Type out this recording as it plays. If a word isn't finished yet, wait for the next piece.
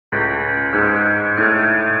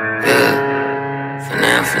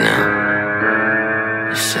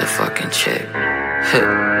fucking check.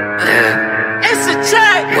 Yeah. It's a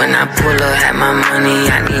check. When I pull up, had my money,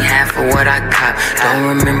 I need half of what I got.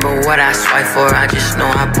 Don't remember what I swiped for, I just know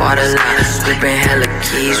I bought a lot. Whipping hella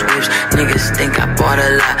keys, whips, niggas think I bought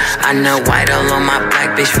a lot. I know white all on my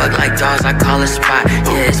black, bitch, fuck like dogs, I call a spot.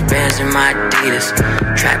 Yeah, it's bands in my Adidas,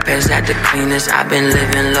 trap pants at the cleanest. I've been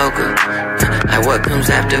living local, like what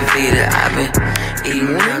comes after Vita. I've been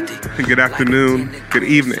eating healthy. Good afternoon, good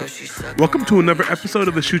evening. Welcome to another episode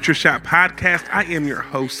of the Shoot Your Shot podcast. I am your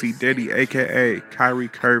host, C. Diddy, a.k.a. Kyrie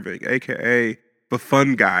Curving, a.k.a. The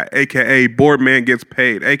Fun Guy, a.k.a. Bored Man Gets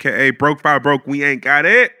Paid, a.k.a. Broke by Broke, We Ain't Got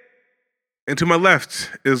It. And to my left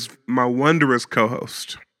is my wondrous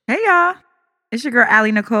co-host. Hey, y'all. It's your girl,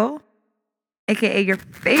 Allie Nicole, a.k.a. your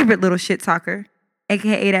favorite little shit talker,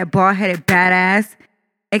 a.k.a. that bald-headed badass,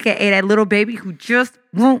 a.k.a. that little baby who just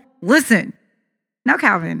won't listen. Now,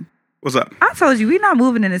 Calvin. What's up? I told you, we're not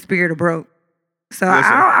moving in the spirit of broke. So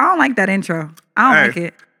I don't like that intro. I don't like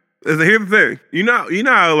it. Here's the thing. You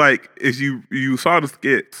know how, like, if you saw the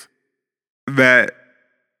skits that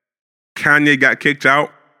Kanye got kicked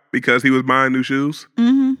out because he was buying new shoes?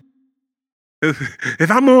 Mm-hmm. If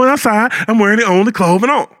I'm going outside, I'm wearing the only clothing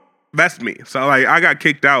on. That's me. So, like, I got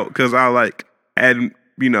kicked out because I, like, hadn't,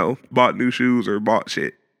 bought new shoes or bought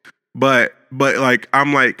shit. But like,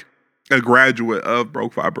 I'm, like, a graduate of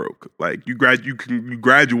Broke by Broke. Like, you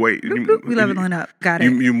graduate. We leveling up. Got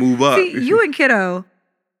it. You move up. See, you and Kiddo,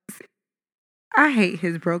 I hate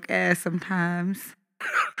his broke ass sometimes.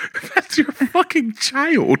 That's your fucking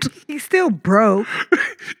child. He's still broke.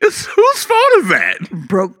 Whose fault is that?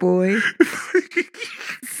 Broke boy.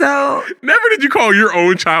 So never did you call your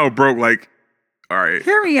own child broke. Like, all right.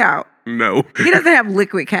 Hear me out. No. He doesn't have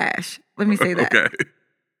liquid cash. Let me say that. Okay.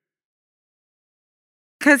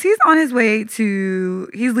 Because he's on his way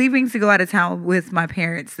he's leaving to go out of town with my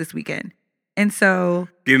parents this weekend. And so.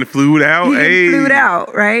 Getting flued out? Flued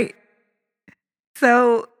out, right?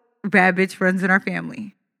 So, bad bitch runs in our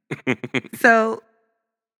family. So,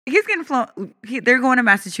 he's getting flown. They're going to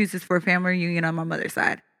Massachusetts for a family reunion on my mother's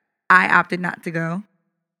side. I opted not to go.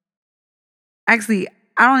 Actually,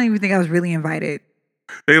 I don't even think I was really invited.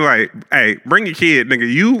 They like, hey, bring your kid,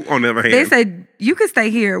 nigga. You, on the other hand. They said, you can stay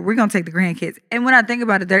here. We're going to take the grandkids. And when I think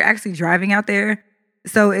about it, they're actually driving out there.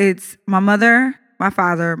 So it's my mother, my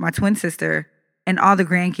father, my twin sister, and all the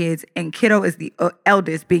grandkids. And Kiddo is the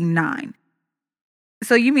eldest, being 9.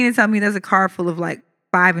 So you mean to tell me there's a car full of like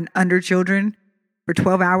 5 and under children for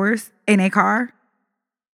 12 hours in a car?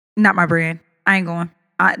 Not my brand. I ain't going.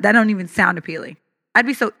 That don't even sound appealing. I'd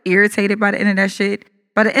be so irritated by the end of that shit.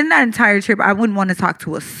 But in that entire trip, I wouldn't want to talk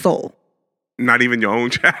to a soul. Not even your own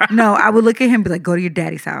child? No, I would look at him and be like, go to your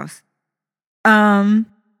daddy's house. I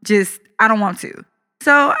don't want to.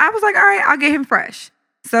 So I was like, all right, I'll get him fresh.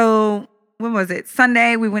 So when was it?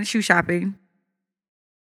 Sunday, we went shoe shopping.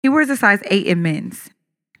 He wears a size 8 in men's.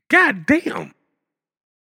 God damn.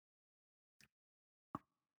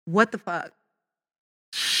 What the fuck?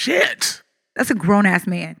 Shit. That's a grown-ass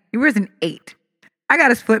man. He wears an 8. I got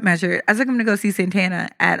his foot measured. I took him to go see Santana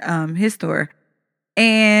at his store.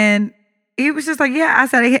 And he was just like, yeah, I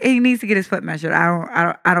said he needs to get his foot measured.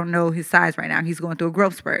 I don't know his size right now. He's going through a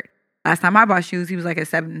growth spurt. Last time I bought shoes, he was like a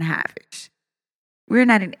 7.5-ish. We're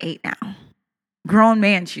not an 8 now. Grown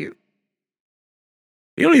man shoe.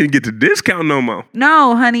 You don't even get the discount no more.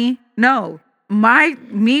 No, honey. No.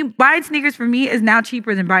 Me buying sneakers for me is now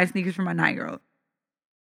cheaper than buying sneakers for my 9-year-old.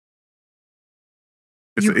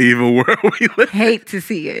 It's an evil world we live in. Hate to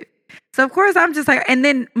see it. So, of course, I'm just like, and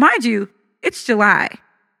then, mind you, it's July.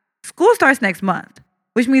 School starts next month,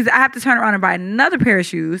 which means I have to turn around and buy another pair of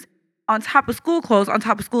shoes on top of school clothes, on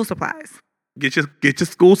top of school supplies. Get your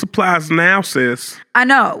school supplies now, sis. I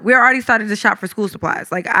know. We're already starting to shop for school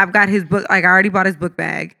supplies. Like, I've got his book. Like, I already bought his book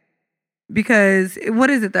bag. Because, what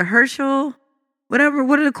is it? The Herschel? Whatever.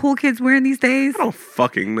 What are the cool kids wearing these days? I don't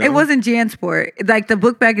fucking know. It wasn't JanSport. Like, the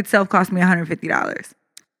book bag itself cost me $150.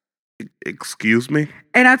 Excuse me?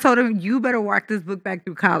 And I told him, you better walk this book bag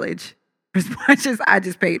through college for as much as I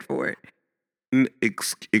just paid for it.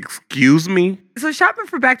 Excuse me? So shopping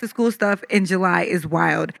for back to school stuff in July is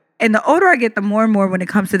wild. And the older I get, the more and more when it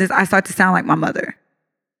comes to this, I start to sound like my mother.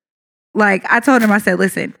 Like, I told him, I said,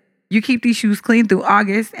 listen, you keep these shoes clean through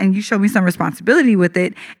August and you show me some responsibility with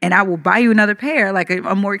it, and I will buy you another pair, like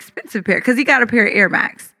a more expensive pair, because he got a pair of Air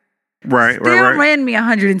Max. Right. Still ran me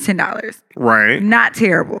 $110. Right. Not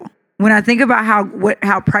terrible. When I think about how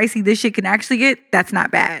pricey this shit can actually get, that's not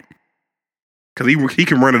bad. Because he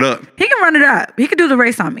can run it up. He can run it up. He can do the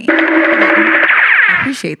race on me. I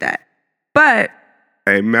appreciate that. But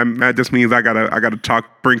hey, man, that just means I gotta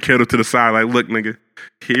bring Kiddo to the side. Like, look, nigga,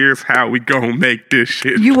 Here's how we gonna make this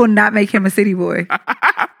shit. You will not make him a city boy.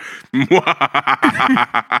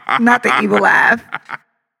 Not the evil laugh.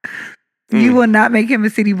 You will not make him a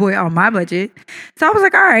city boy on my budget. So I was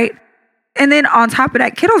like, all right. And then on top of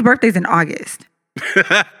that, kiddo's birthday's in August.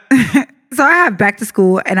 So I have back to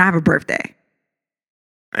school and I have a birthday.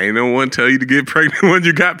 Ain't no one tell you to get pregnant when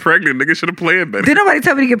you got pregnant. Nigga should have planned better. Did nobody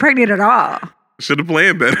tell me to get pregnant at all? Should have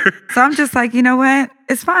planned better. So I'm just like, you know what?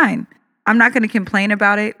 It's fine. I'm not going to complain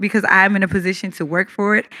about it because I'm in a position to work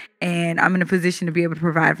for it and I'm in a position to be able to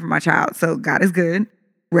provide for my child. So God is good.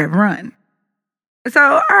 Rev run. So,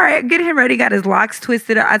 all right, get him ready. Got his locks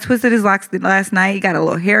twisted. I twisted his locks last night. He got a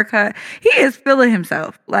little haircut. He is feeling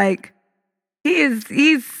himself. Like, he's...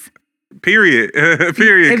 Period.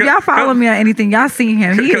 Period. If y'all follow me on anything, y'all seen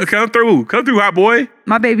him. Come through, hot boy.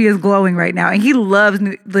 My baby is glowing right now. And he loves...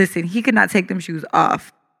 Listen, he could not take them shoes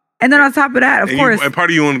off. And then on top of that, of course... And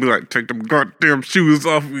part of you want to be like, take them goddamn shoes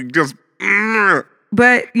off. Just...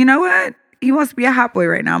 But you know what? He wants to be a hot boy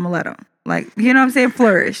right now. I'm going to let him. Like, you know what I'm saying?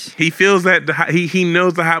 Flourish. He feels that he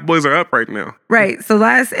knows the hot boys are up right now. Right. So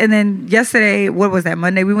and then yesterday, what was that?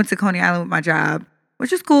 Monday, we went to Coney Island with my job,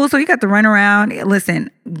 which is cool. So he got to run around.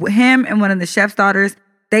 Listen, him and one of the chef's daughters,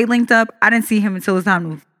 they linked up. I didn't see him until it was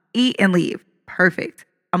time to eat and leave. Perfect.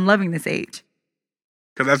 I'm loving this age.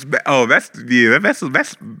 Cause that's the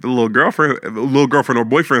little girlfriend or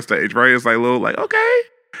boyfriend stage, right? It's like okay,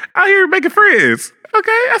 out here making friends.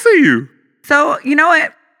 Okay, I see you. So you know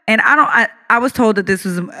what? And I was told that this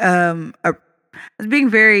was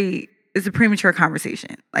it's a premature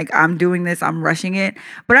conversation. Like I'm doing this, I'm rushing it.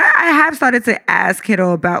 But I have started to ask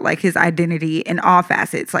Kiddo about like his identity in all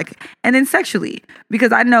facets, like, and then sexually,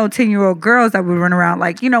 because I know 10-year-old girls that would run around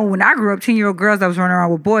like, you know, when I grew up, 10-year-old girls that was running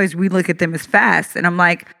around with boys, we look at them as fast. And I'm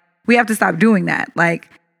like, we have to stop doing that. Like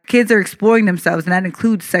kids are exploring themselves and that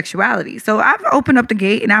includes sexuality. So I've opened up the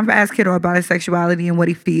gate and I've asked Kiddo about his sexuality and what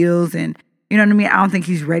he feels and you know what I mean? I don't think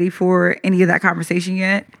he's ready for any of that conversation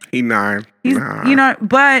yet. He's 9. You know,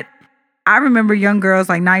 but I remember young girls,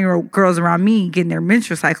 like 9-year-old girls around me getting their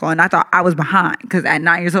menstrual cycle, and I thought I was behind because at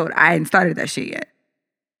 9 years old, I hadn't started that shit yet.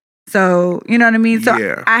 So, you know what I mean? So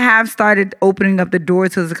yeah. I have started opening up the door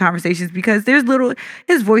to those conversations because his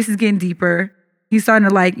voice is getting deeper. He's starting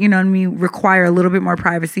to like, you know what I mean, require a little bit more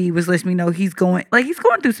privacy, which lets me know he's going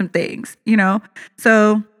through some things, you know?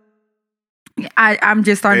 So I'm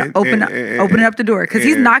just starting to open up the door because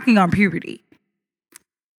he's knocking on puberty.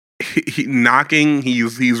 He's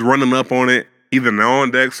running up on it. He's in the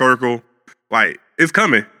on deck circle. Like it's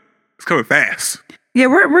coming fast. Yeah,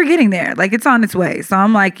 we're getting there. Like it's on its way. So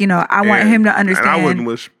I'm like, you know, I want him to understand. And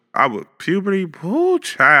I would puberty, oh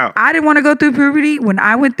child. I didn't want to go through puberty when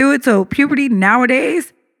I went through it. So puberty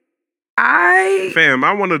nowadays, I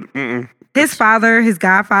want to. His father, his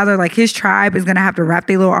godfather, like his tribe is going to have to wrap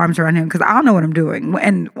their little arms around him because I don't know what I'm doing.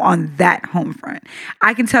 And on that home front,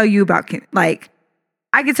 I can tell you about the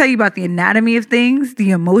anatomy of things,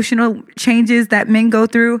 the emotional changes that men go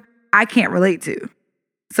through. I can't relate to.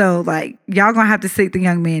 So like y'all going to have to sit the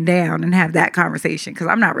young man down and have that conversation because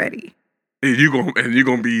I'm not ready. And you're going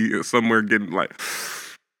to be somewhere getting like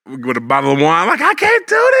with a bottle of wine. Like, I can't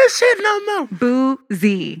do this shit no more.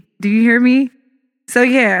 Boo-Z. Do you hear me? So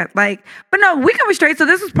yeah, like, but no, we coming straight. So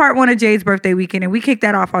this was part 1 of Jade's birthday weekend, and we kicked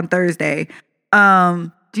that off on Thursday.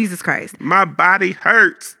 Jesus Christ. My body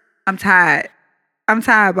hurts. I'm tired,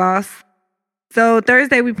 boss. So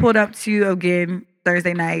Thursday we pulled up to, again,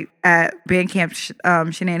 Thursday night at band camp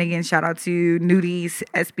shenanigans. Shout out to Nudies,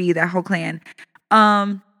 SB, that whole clan.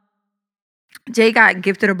 Jay got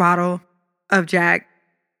gifted a bottle of Jack.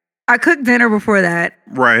 I cooked dinner before that.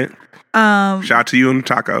 Right. Shout out to you and the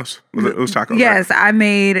tacos. It was tacos. Yes, right? I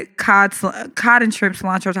made cod and shrimp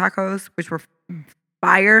cilantro tacos, which were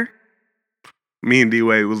fire. Me and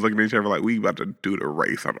D-Wade was looking at each other like, we about to do the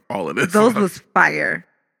race on all of this. Those was fire.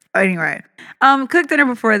 Anyway, cooked dinner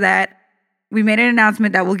before that. We made an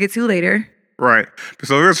announcement that we'll get to later. Right.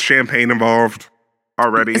 So there's champagne involved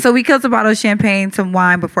already. So we killed a bottle of champagne, some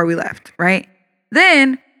wine before we left, right?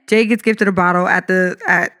 Then Jay gets gifted a bottle at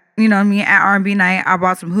you know what I mean, at R&B night. I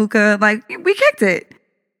bought some hookah. Like, we kicked it.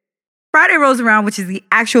 Friday rolls around, which is the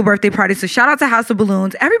actual birthday party. So shout out to House of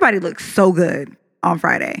Balloons. Everybody looks so good on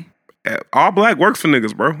Friday. All black works for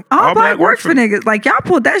niggas, bro. All black works for niggas. Like, y'all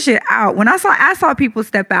pulled that shit out. When I saw people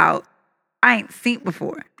step out, I ain't seen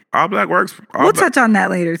before. All black works. We'll touch on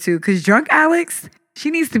that later, too. Because drunk Alex,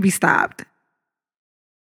 she needs to be stopped.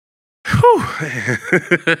 Because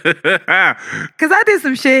I did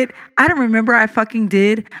some shit I don't remember I fucking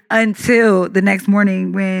did until the next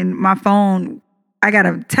morning when my phone, I got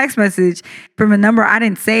a text message from a number I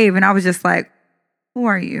didn't save, and I was just like, who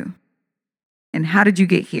are you? And how did you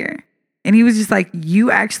get here? And he was just like,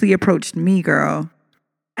 you actually approached me, girl.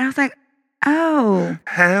 And I was like, oh.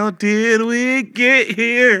 How did we get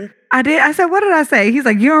here? I did. I said, what did I say? He's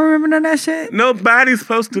like, you don't remember none of that shit? Nobody's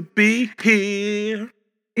supposed to be here.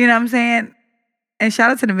 You know what I'm saying? And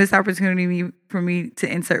shout out to the missed opportunity for me to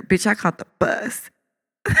insert, bitch, I caught the bus.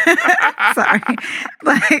 Sorry.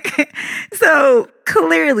 Like, so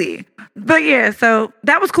clearly. But yeah, so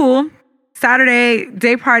that was cool. Saturday,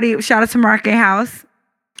 day party. Shout out to Marquet House.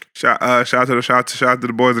 Shout out to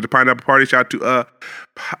the boys at the Pineapple Party. Shout out to the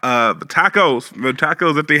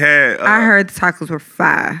tacos that they had. I heard the tacos were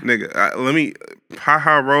fire. Nigga, let me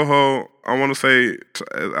Paja Rojo. I want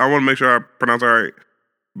to make sure I pronounce it right.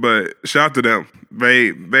 But shout out to them.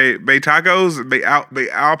 They tacos. They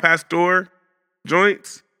Al Pastor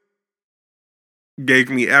joints gave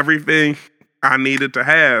me everything I needed to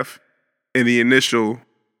have in the initial.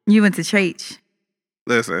 You went to church.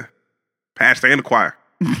 Listen, pastor and the choir.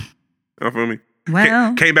 You feel me?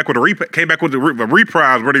 Well, came back with the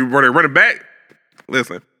reprise where they running back.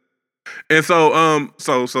 Listen, and so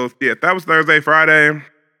yeah, that was Thursday, Friday.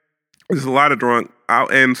 There's a lot of drunk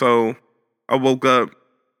out, and so I woke up.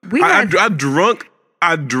 I drunk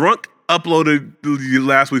uploaded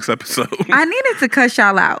last week's episode. I needed to cuss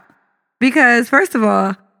y'all out because first of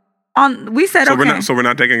all, we said so okay. We're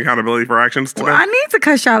not taking accountability for actions today. Well, I need to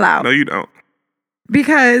cuss y'all out. No, you don't.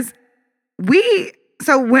 Because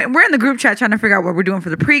when we're in the group chat trying to figure out what we're doing for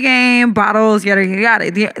the pregame, bottles, yada yada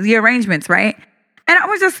yada, the arrangements, right? And I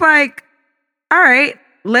was just like, all right,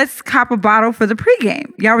 let's cop a bottle for the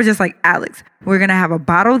pregame. Y'all were just like, Alex, we're gonna have a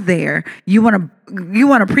bottle there. You want a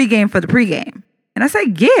pregame for the pregame? And I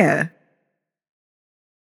said, yeah.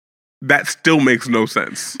 That still makes no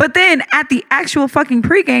sense. But then at the actual fucking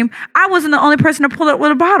pregame, I wasn't the only person to pull up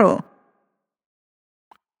with a bottle.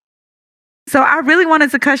 So I really wanted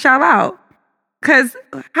to cuss y'all out. Cause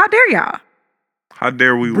how dare y'all? How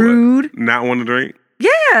dare we Rude. Not want to drink?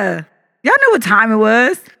 Yeah. Y'all knew what time it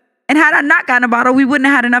was. And had I not gotten a bottle, we wouldn't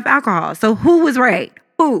have had enough alcohol. So who was right?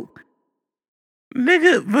 Who?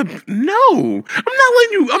 Nigga, but no.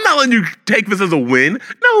 I'm not letting you take this as a win.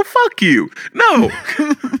 No, fuck you. No.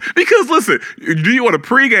 Because listen, do you want a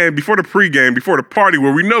pregame before the party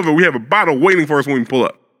where we know that we have a bottle waiting for us when we pull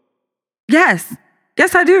up? Yes.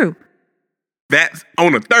 Yes, I do. That's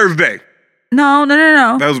on a Thursday. No.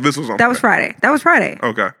 This was on Friday. That was Friday.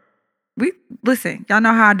 Okay. Listen, y'all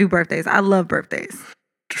know how I do birthdays. I love birthdays.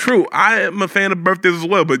 True, I am a fan of birthdays as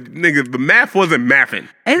well, but nigga, the math wasn't mathing.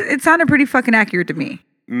 It sounded pretty fucking accurate to me.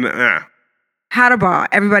 Nah. Had a ball.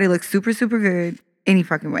 Everybody looked super, super good. Any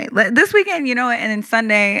fucking way. This weekend, you know what? And then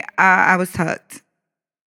Sunday, I was tucked.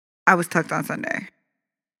 I was tucked on Sunday.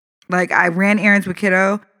 Like, I ran errands with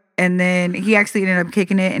Kiddo, and then he actually ended up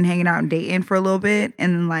kicking it and hanging out in Dayton for a little bit.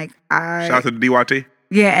 And then, like, shout out to the DYT.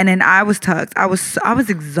 Yeah, and then I was tucked. I was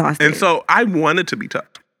exhausted. And so I wanted to be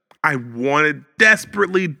tucked. I wanted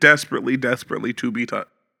desperately to be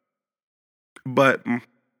tucked. But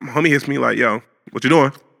homie hits me like, yo, what you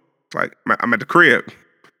doing? It's like, I'm at the crib.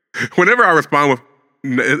 Whenever I respond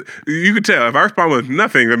with, you can tell, if I respond with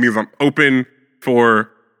nothing, that means I'm open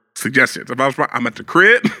for suggestions. If I respond, I'm at the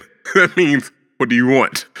crib, that means, what do you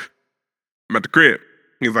want? I'm at the crib.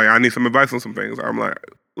 He's like, I need some advice on some things. I'm like,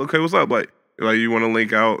 okay, what's up? Like you want to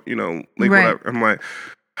link out, link whatever. I'm like,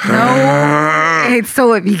 no,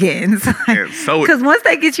 so it begins. Because once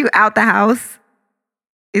they get you out the house,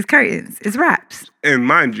 it's curtains, it's wraps. And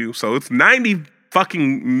mind you, so it's 90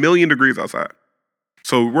 fucking million degrees outside.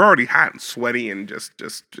 So we're already hot and sweaty and just,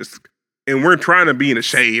 and we're trying to be in the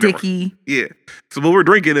shade. Sticky. Yeah. So, but we're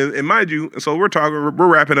drinking, and mind you, so we're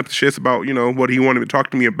wrapping up the shits about, what he wanted to talk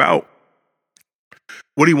to me about.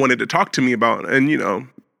 And,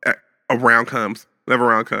 around comes. Never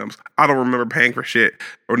around comes. I don't remember paying for shit,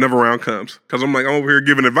 or never around comes. Because I'm like, I'm over here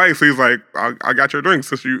giving advice. He's like, I got your drinks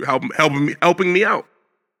since you helping me out.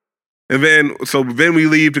 And then we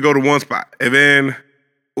leave to go to one spot. And then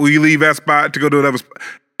we leave that spot to go to another spot.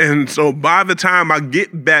 And so by the time I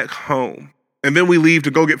get back home, and then we leave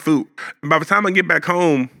to go get food. And by the time I get back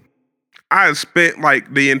home, I had spent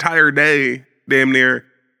like the entire day damn near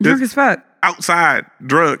drunk as fuck. Outside,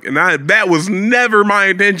 drunk. And that was never my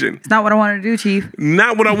intention. It's not what I wanted to do, Chief.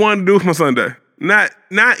 Not what I wanted to do with my Sunday. Not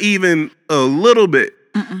even a little bit.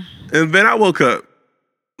 Mm-mm. And then I woke up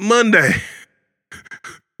Monday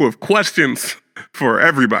with questions for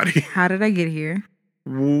everybody. How did I get here?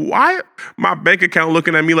 Why my bank account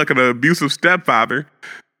looking at me like an abusive stepfather?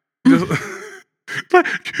 Just, like,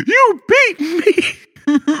 you beat me.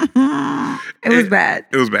 It was bad.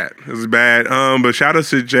 It was bad. But shout out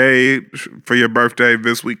to Jay for your birthday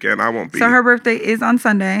this weekend. I won't be. So her birthday is on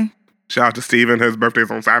Sunday. Shout out to Steven. His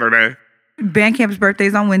birthday's on Saturday. Bandcamp's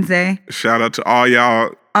birthday's on Wednesday. Shout out to all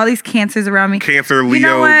y'all. All these cancers around me. Cancer, Leo, you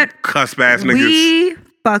know what? Cusp ass niggas. We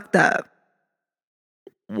fucked up.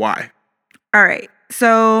 Why? All right.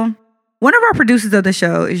 So one of our producers of the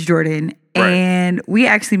show is Jordan. Right. And we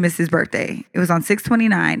actually missed his birthday. It was on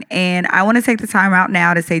 6/29. And I want to take the time out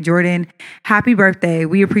now to say, Jordan, happy birthday.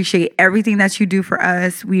 We appreciate everything that you do for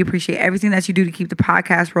us. We appreciate everything that you do to keep the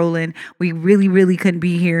podcast rolling. We really, really couldn't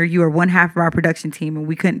be here. You are one half of our production team, and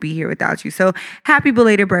we couldn't be here without you. So happy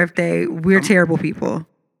belated birthday. We're terrible people.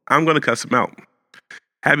 I'm going to cuss him out.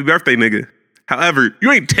 Happy birthday, nigga. However,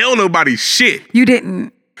 you ain't tell nobody shit. You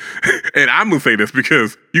didn't. And I'm going to say this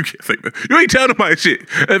because you can't say that. You ain't tell nobody shit.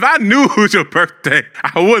 If I knew it was your birthday,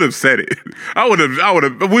 I would have said it.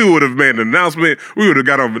 We would have made an announcement. We would have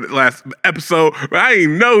got on the last episode. But I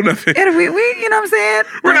ain't know nothing. And we you know what I'm saying?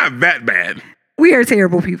 We're not that bad. We are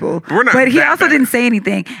terrible people. We're not but he that also bad. didn't say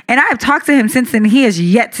anything. And I have talked to him since then. He has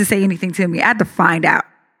yet to say anything to me. I had to find out.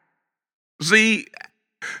 See,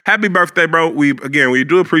 happy birthday, bro. We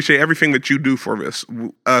do appreciate everything that you do for us.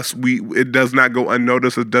 It does not go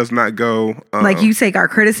unnoticed. It does not go Like, you take our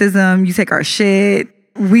criticism, you take our shit.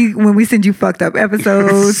 When we send you fucked up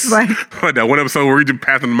episodes, like that one episode where we just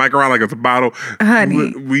passing the mic around like it's a bottle.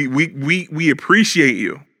 Honey. We appreciate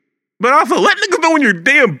you. But also let niggas know when your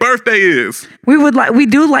damn birthday is. we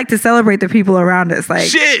do like to celebrate the people around us. Like,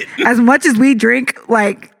 Shit. as much as we drink,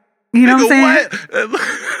 like, you know what I'm saying? What?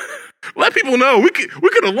 Let people know. We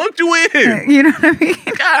could have lumped you in. You know what I mean?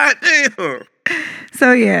 God damn.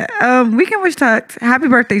 So yeah, Weekend was tucked. Happy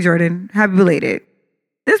birthday, Jordan. Happy belated.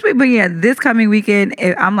 This coming weekend,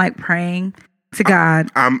 I'm like praying to God.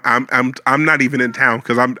 I'm not even in town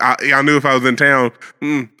because I knew if I was in town,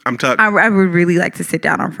 I'm tucked. I would really like to sit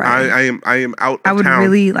down on Friday. I am out of town. I would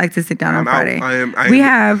really like to sit down on Friday. I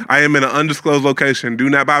am in an undisclosed location. Do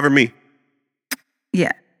not bother me.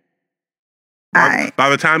 Yeah. By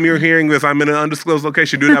the time you're hearing this, I'm in an undisclosed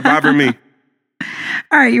location. Do not bother me.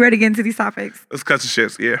 All right, you ready to get into these topics? Let's cut the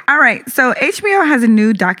shits, yeah. All right, so HBO has a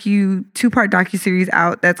new two-part docuseries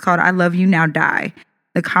out that's called I Love You, Now Die,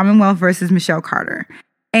 The Commonwealth versus Michelle Carter.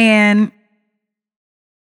 And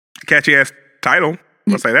catchy ass title.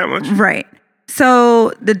 I'll say that much. Right.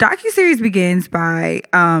 So the docuseries begins by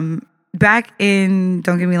back in,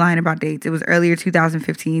 don't get me lying about dates, it was earlier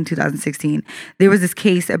 2015, 2016. There was this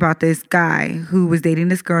case about this guy who was dating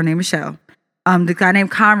this girl named Michelle. The guy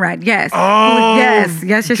named Conrad, yes. Oh, yes.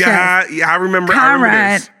 Yeah, I remember.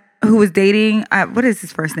 Conrad, who was dating, what is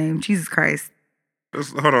his first name? Jesus Christ.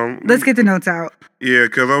 Hold on. Let's get the notes out. Yeah,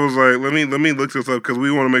 because I was like, let me look this up because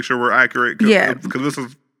we want to make sure we're accurate. Yeah. Because this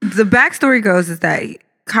is... The backstory goes is that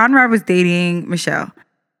Conrad was dating Michelle.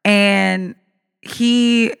 And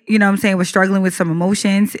he, you know what I'm saying, was struggling with some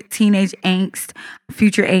emotions, teenage angst,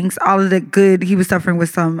 future angst, all of the good. He was suffering with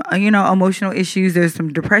some, emotional issues. There's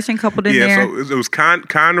some depression coupled in there. Yeah, so it was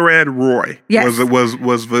Conrad Roy. Yes.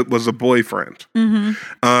 was a boyfriend. Mm-hmm.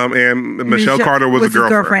 And Michelle Carter was a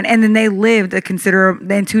girlfriend. And then they lived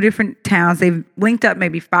in two different towns. They've linked up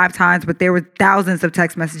maybe 5 times, but there were thousands of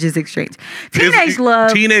text messages exchanged. Teenage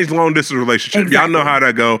long distance relationship. Exactly. Y'all know how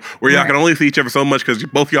that go. Where y'all can only see each other so much because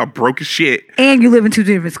both y'all broke as shit. And you live in 2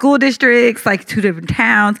 different school districts, like 2 different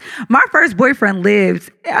towns. My first boyfriend lived,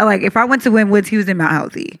 like, if I went to Wynwoods, he was in Mount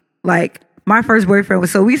Healthy. Like, my first boyfriend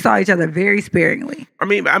was, so we saw each other very sparingly. I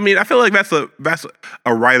mean, I feel like that's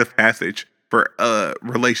a rite of passage for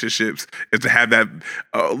relationships is to have that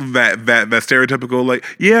stereotypical, like,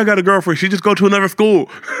 yeah, I got a girlfriend. She just go to another school.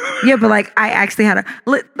 Yeah, but like, I actually had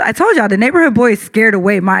I told y'all, the neighborhood boys scared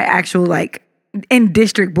away my actual, like, in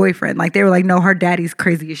district boyfriend. Like, they were like, no, her daddy's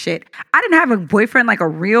crazy as shit. I didn't have a boyfriend, like a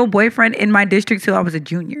real boyfriend in my district till I was a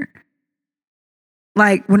junior.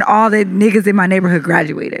 Like, when all the niggas in my neighborhood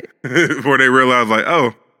graduated. Before they realized, like,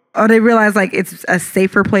 oh, they realized, like, it's a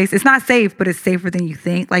safer place. It's not safe, but it's safer than you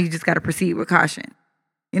think. Like, you just got to proceed with caution.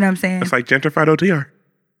 You know what I'm saying? It's like gentrified OTR.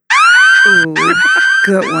 Ooh,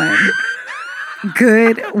 good one.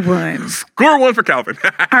 Good one. Score 1 for Calvin.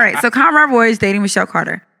 All right, so Conrad Roy is dating Michelle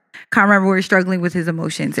Carter. Conrad Roy is struggling with his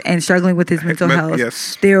emotions and struggling with his mental health.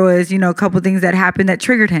 Yes. There was, a couple things that happened that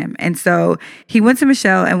triggered him. And so he went to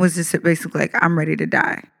Michelle and was just basically like, I'm ready to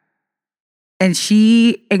die. And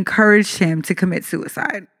she encouraged him to commit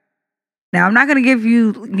suicide. Now, I'm not going to give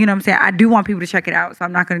you, what I'm saying? I do want people to check it out, so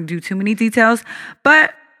I'm not going to do too many details.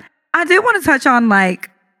 But I did want to touch on, like,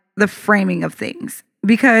 the framing of things.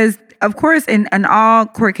 Because, of course, in all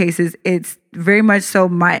court cases, it's very much so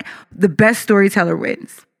the best storyteller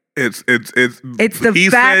wins. It's the he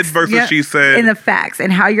facts, said versus she said. And the facts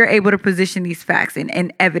and how you're able to position these facts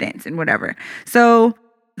and evidence and whatever. So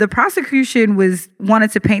the prosecution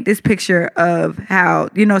wanted to paint this picture of how,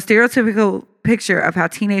 stereotypical picture of how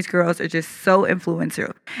teenage girls are just so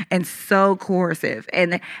influential and so coercive,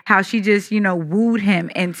 and how she just, wooed him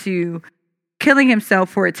into killing himself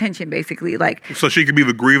for attention, basically. Like, so she could be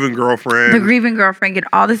the grieving girlfriend. The grieving girlfriend, get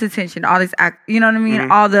all this attention, all this you know what I mean?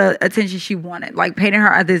 Mm-hmm. All the attention she wanted. Like, painting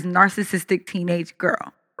her as this narcissistic teenage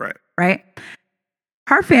girl. Right?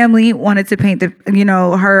 Her family wanted to paint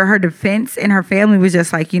her defense, and her family was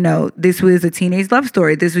just like, this was a teenage love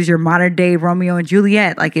story. This was your modern day Romeo and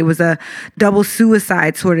Juliet. Like, it was a double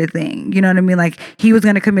suicide sort of thing. You know what I mean? Like, he was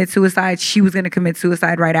going to commit suicide. She was going to commit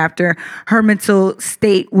suicide right after. Her mental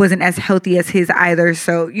state wasn't as healthy as his either.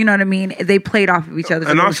 So, you know what I mean? They played off of each other's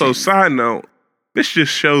emotions. Also, side note, this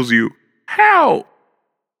just shows you how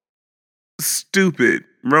stupid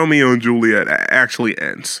Romeo and Juliet actually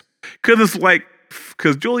ends.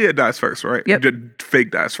 Because Juliet dies first, right? Yep.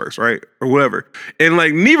 Fake dies first, right? Or whatever. And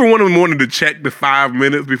neither one of them wanted to check the 5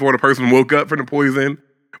 minutes before the person woke up from the poison.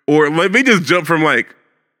 Or they just jumped from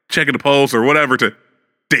checking the pulse or whatever to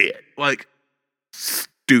dead.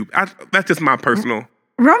 Stupid. That's just my personal.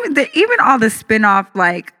 Even all the spin-off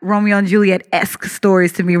Romeo and Juliet-esque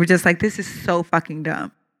stories to me were just this is so fucking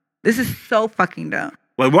dumb. This is so fucking dumb.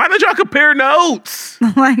 Why did y'all compare notes?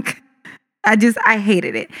 I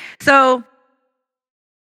hated it. So,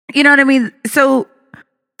 you know what I mean? So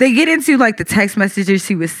they get into the text messages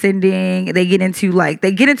she was sending. They get into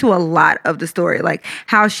a lot of the story,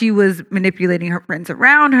 how she was manipulating her friends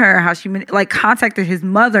around her, how she contacted his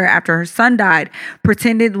mother after her son died,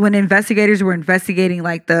 pretended when investigators were investigating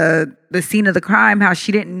the scene of the crime, how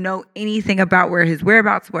she didn't know anything about where his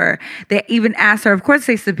whereabouts were. They even asked her, of course,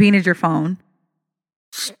 they subpoenaed your phone.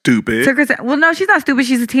 Stupid. Well, no, she's not stupid.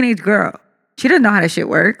 She's a teenage girl. She doesn't know how this shit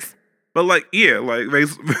works. But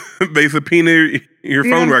they subpoenaed your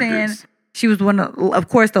phone records. Saying? She was of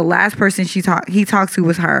course, the last person he talked to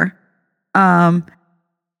was her.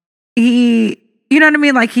 He, you know what I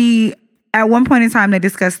mean? He, at one point in time, they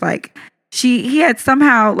discussed he had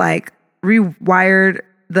somehow rewired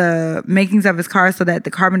the makings of his car so that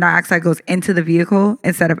the carbon dioxide goes into the vehicle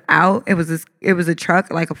instead of out. It was a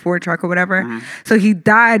truck, a Ford truck or whatever. Mm-hmm. So he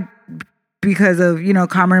died because of,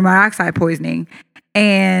 carbon monoxide poisoning.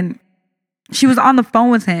 And she was on the phone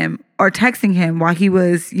with him or texting him while he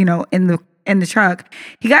was, in the truck.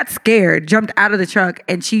 He got scared, jumped out of the truck,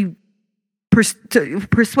 and she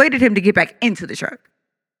persuaded him to get back into the truck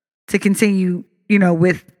to continue,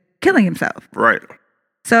 with killing himself. Right.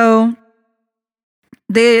 So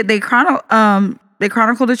they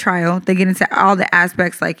chronicle the trial. They get into all the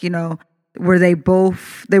aspects, where they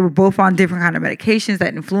were both on different kind of medications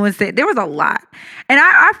that influenced it. There was a lot. And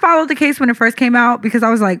I followed the case when it first came out because I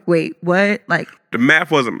was like, wait, what? The math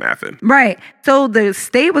wasn't mathing. Right. So the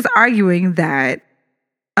state was arguing that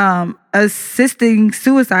assisting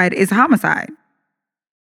suicide is homicide.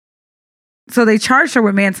 So they charged her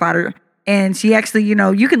with manslaughter. And she actually,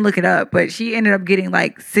 you can look it up, but she ended up getting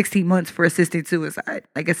 16 months for assisting suicide,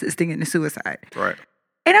 assisting in the suicide. Right.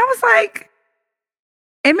 And I was like,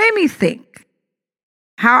 it made me think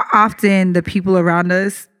how often the people around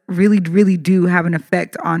us really, really do have an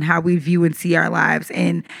effect on how we view and see our lives,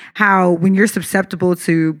 and how when you're susceptible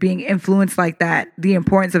to being influenced like that, the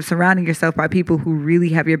importance of surrounding yourself by people who really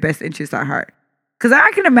have your best interests at heart. Because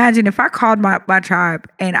I can imagine if I called my tribe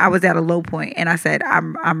and I was at a low point and I said,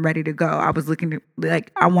 I'm ready to go. I was looking to,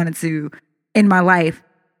 I wanted to end my life,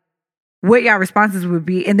 what y'all responses would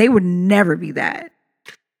be, and they would never be that.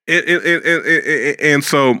 And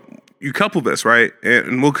so you couple this, right?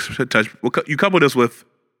 And you couple this with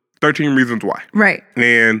 13 Reasons Why. Right.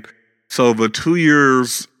 And so the 2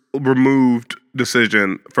 years removed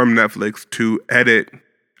decision from Netflix to edit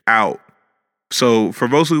out. So for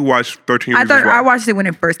those who watched 13 Reasons Why. I watched it when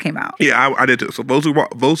it first came out. Yeah, I did too. So those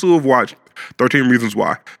who have watched 13 Reasons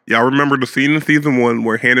Why, y'all remember the scene in season 1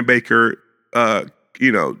 where Hannah Baker,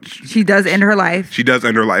 she does end her life. She does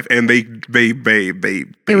end her life, and they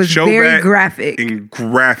it was show very that graphic in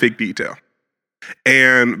graphic detail,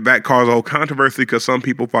 and that caused a whole controversy because some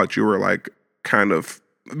people thought you were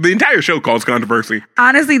the entire show caused controversy.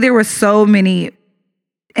 Honestly, there were so many,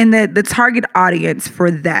 and the target audience for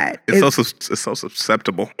that it's so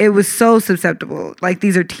susceptible. It was so susceptible.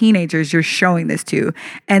 These are teenagers you're showing this to,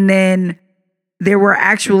 and then there were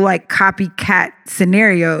actual copycat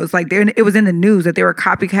scenarios. It was in the news that there were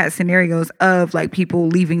copycat scenarios of people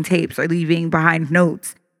leaving tapes or leaving behind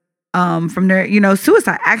notes from their,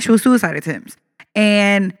 actual suicide attempts.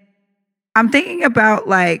 And I'm thinking about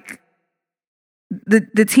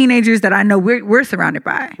the teenagers that I know we're surrounded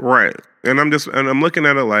by. Right. And I'm looking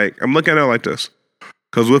at it like this.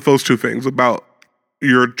 Because with those two things, about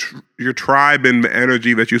your tribe and the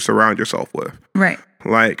energy that you surround yourself with. Right.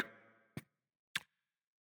 Like,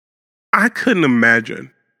 I couldn't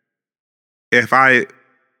imagine if I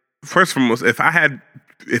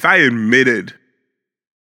admitted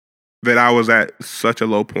that I was at such a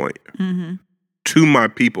low point to my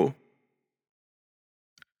people,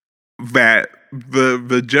 that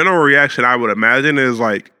the general reaction I would imagine is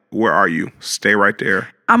like, where are you? Stay right there.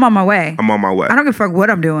 I'm on my way. I'm on my way. I don't give a fuck what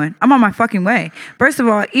I'm doing. I'm on my fucking way. First of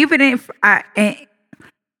all, even if I ain't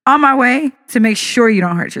on my way, to make sure you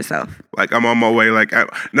don't hurt yourself. Like, I'm on my way. Like,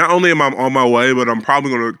 not only am I on my way, but I'm probably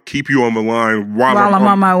going to keep you on the line while I'm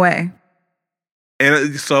on my way.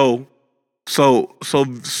 And so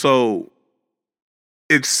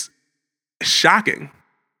it's shocking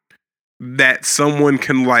that someone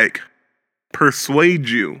can like persuade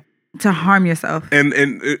you to harm yourself, and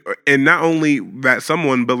not only that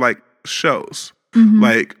someone, but like shows,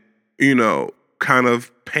 like, you know, kind of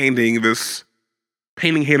painting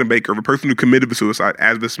Hannah Baker, the person who committed the suicide,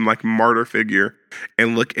 as this like martyr figure,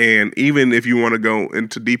 and even if you want to go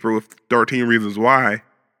into deeper with 13 Reasons Why,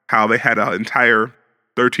 how they had an entire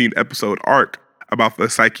 13 episode arc about the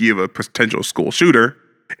psyche of a potential school shooter,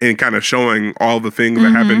 and kind of showing all the things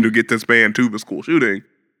that happened to get this man to the school shooting,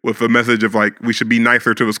 with a message of like, we should be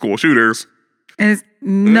nicer to the school shooters.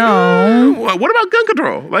 No. What about gun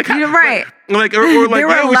control? Like, you're right. Like, or like,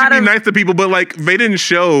 yeah, we should be nice to people, but like, they didn't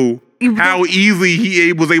show how easy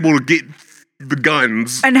he was able to get the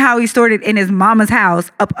guns, and how he stored it in his mama's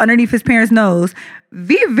house, up underneath his parents' nose.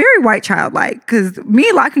 Very white childlike. Because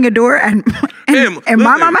me locking a door and my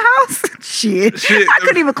mama's house, shit, I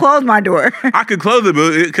couldn't even close my door. I could close it,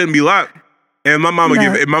 but it couldn't be locked. And my mama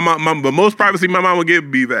give it. The most privacy my mom would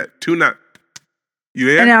give be that 2 knock. You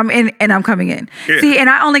there? And I'm coming in. Yeah. See,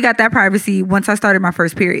 and I only got that privacy once I started my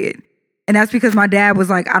first period, and that's because my dad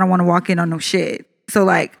was like, I don't want to walk in on no shit. So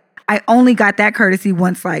like, I only got that courtesy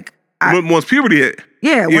once once puberty hit.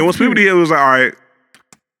 Yeah. Once puberty hit, it was like, all right,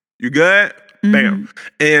 you good? Bam.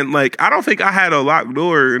 And like, I don't think I had a locked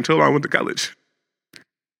door until I went to college.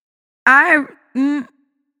 I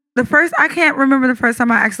can't remember the first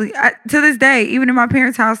time I actually, to this day, even in my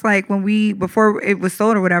parents' house, like before it was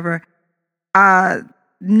sold or whatever,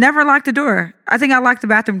 never locked the door. I think I locked the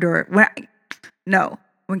bathroom door.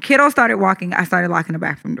 When kiddo started walking, I started locking the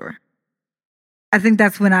bathroom door. I think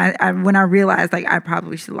that's when I realized like I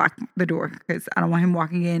probably should lock the door because I don't want him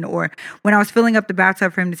walking in. Or when I was filling up the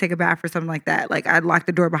bathtub for him to take a bath or something like that, like I'd lock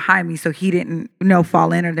the door behind me so he didn't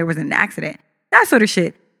fall in or there was an accident. That sort of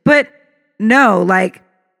shit. But no, like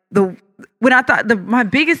my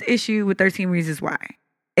biggest issue with 13 Reasons Why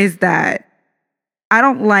is that I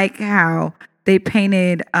don't like how they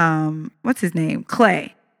painted what's his name,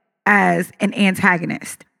 Clay, as an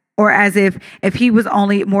antagonist. Or as if he was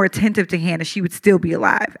only more attentive to Hannah, she would still be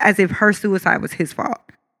alive. As if her suicide was his fault.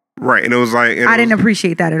 Right. And it was like... I didn't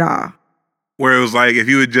appreciate that at all. Where it was like, if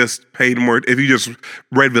you had just paid more... If you just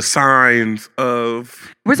read the signs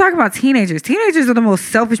of... We're talking about teenagers. Teenagers are the most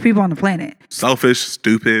selfish people on the planet. Selfish,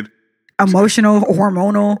 stupid. Emotional,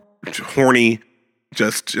 hormonal. Horny.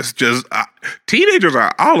 Just teenagers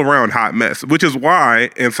are all around hot mess, which is why,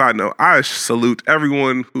 and side note, I salute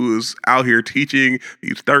everyone who's out here teaching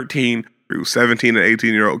these 13 through 17 and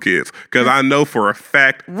 18-year-old kids, because I know for a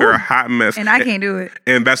fact they're a hot mess. And I can't do it.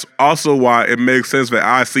 And that's also why it makes sense that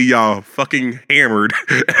I see y'all fucking hammered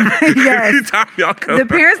every time y'all come. The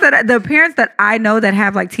parents that I know that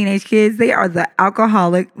have like teenage kids, they are the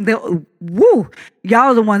alcoholic. Y'all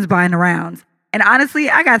are the ones buying the rounds. And honestly,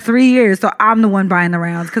 I got 3 years, so I'm the one buying the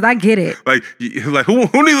rounds because I get it. Like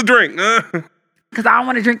who needs a drink? Because I don't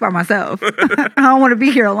want to drink by myself. I don't want to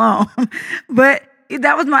be here alone. But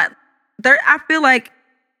that was I feel like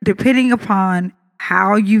depending upon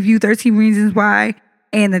how you view 13 Reasons Why,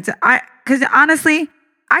 because honestly,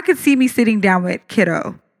 I could see me sitting down with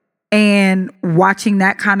kiddo and watching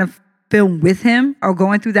that kind of film with him or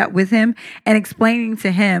going through that with him and explaining to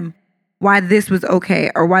him why this was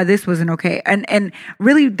okay or why this wasn't okay. And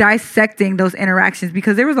really dissecting those interactions,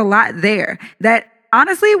 because there was a lot there that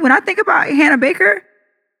honestly, when I think about Hannah Baker,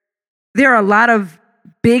 there are a lot of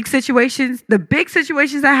big situations. The big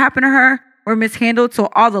situations that happened to her were mishandled. So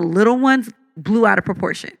all the little ones blew out of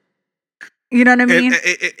proportion. You know what I mean?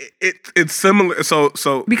 It's similar.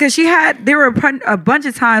 So because there were a bunch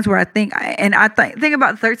of times where I think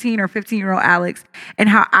about 13 or 15-year-old Alex and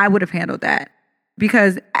how I would have handled that.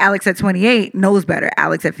 Because Alex at 28 knows better.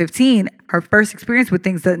 Alex at 15, her first experience with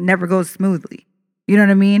things that never goes smoothly. You know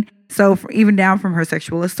what I mean? So even down from her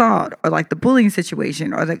sexual assault or like the bullying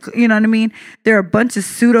situation or you know what I mean? There are a bunch of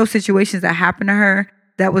pseudo situations that happened to her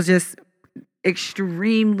that was just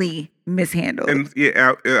extremely mishandled. And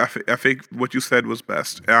yeah, I think what you said was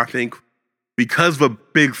best. And I think because the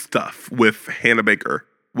big stuff with Hannah Baker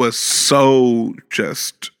was so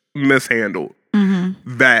just mishandled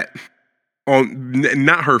that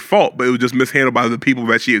not her fault, but it was just mishandled by the people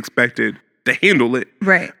that she expected to handle it.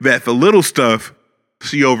 Right. That the little stuff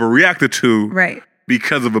she overreacted to. Right.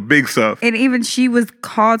 Because of the big stuff. And even she was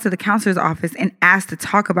called to the counselor's office and asked to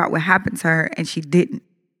talk about what happened to her, and she didn't.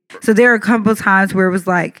 So there are a couple of times where it was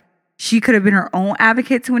like she could have been her own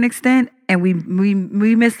advocate to an extent, and we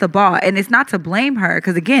missed the ball. And it's not to blame her,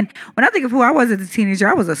 because again, when I think of who I was as a teenager,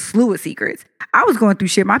 I was a slew of secrets. I was going through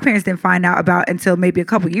shit my parents didn't find out about until maybe a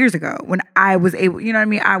couple years ago when I was able, you know what I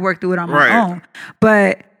mean? I worked through it on my own.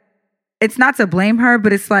 But it's not to blame her,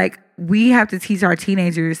 but it's like we have to teach our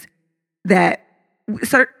teenagers that.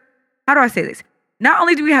 So, how do I say this? Not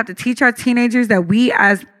only do we have to teach our teenagers that we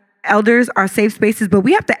as elders are safe spaces, but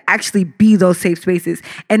we have to actually be those safe spaces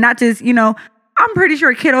and not just, I'm pretty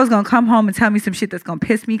sure a kiddo's going to come home and tell me some shit that's going to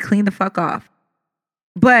piss me clean the fuck off.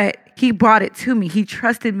 But he brought it to me. He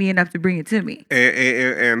trusted me enough to bring it to me.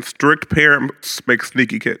 And strict parents make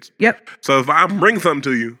sneaky kids. Yep. So if I bring something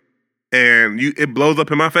to you and it blows up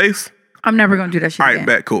in my face, I'm never going to do that shit all right, again.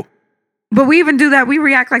 bet, cool. But we even do that. We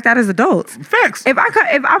react like that as adults. Facts. If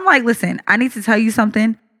I'm like, listen, I need to tell you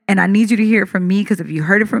something and I need you to hear it from me, because if you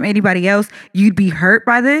heard it from anybody else, you'd be hurt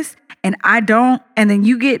by this. And I don't. And then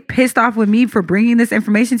you get pissed off with me for bringing this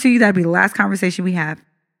information to you. That'd be the last conversation we have.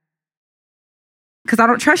 Because I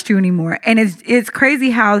don't trust you anymore. And it's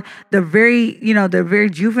crazy how the very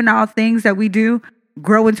juvenile things that we do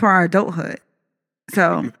grow into our adulthood.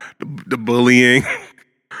 So the bullying.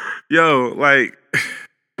 Yo, like.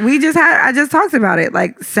 I just talked about it,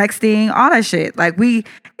 like sexting, all that shit. Like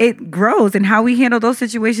it grows, and how we handle those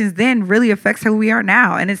situations then really affects who we are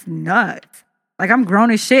now. And it's nuts. Like I'm grown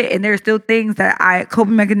as shit, and there's still things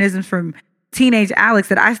coping mechanisms from teenage Alex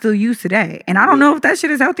that I still use today. And I don't know if that shit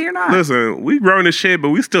is healthy or not. Listen, we grown as shit, but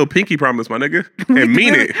we still pinky promise, my nigga. And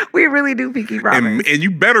mean it. We really do pinky promise. And you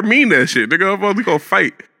better mean that shit, nigga. We gonna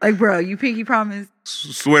fight. Like, bro, you pinky promise.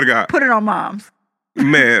 Swear to God. Put it on moms.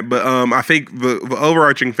 Man, but I think the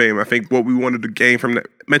overarching theme, I think what we wanted to gain from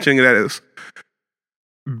mentioning that is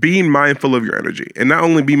being mindful of your energy. And not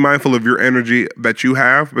only be mindful of your energy that you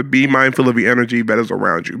have, but be mindful of the energy that is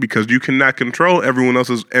around you, because you cannot control everyone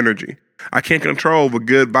else's energy. I can't control the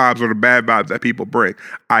good vibes or the bad vibes that people bring.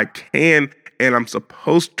 I can, and I'm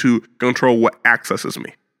supposed to control what accesses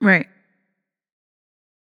me. Right.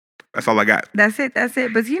 That's all I got. That's it.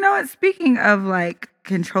 But you know what? Speaking of like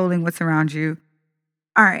controlling what's around you,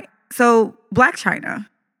 all right, so Blac Chyna.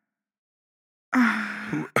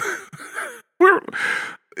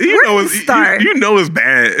 You know it's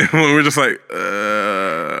bad when we're just like, all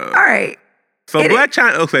right. So Blac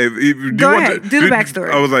Chyna, okay. Go ahead. Do the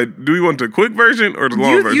backstory. I was like, do we want the quick version or the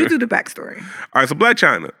long version? You do the backstory. All right, so Blac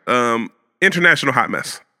Chyna, international hot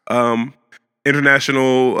mess.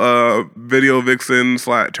 International video vixen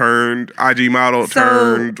 / turned IG model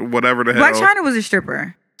turned whatever the hell. Blac Chyna was a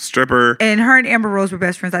stripper. And her and Amber Rose were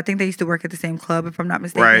best friends. I think they used to work at the same club, if I'm not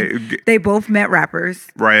mistaken. Right. They both met rappers.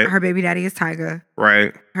 Right. Her baby daddy is Tyga.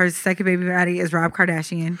 Right. Her second baby daddy is Rob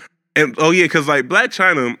Kardashian. And because like Blac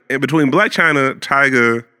Chyna, and between Blac Chyna,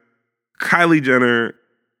 Tyga, Kylie Jenner,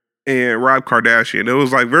 and Rob Kardashian, it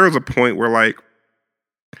was like there was a point where like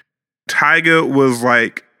Tyga was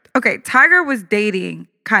like, okay, Tyga was dating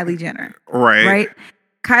Kylie Jenner. Right.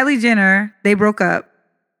 Kylie Jenner, they broke up.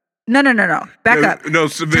 No. Back up. No,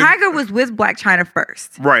 so Tyga was with Blac Chyna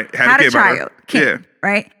first. Right. Had a child. Kim,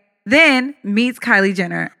 right? Then meets Kylie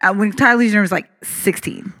Jenner when Kylie Jenner was like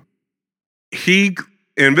 16.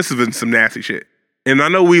 And this has been some nasty shit. And I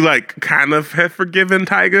know we like kind of have forgiven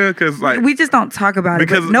Tyga because like we just don't talk about it.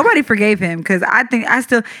 But nobody forgave him because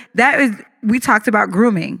we talked about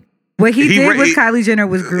grooming. What he did with Kylie Jenner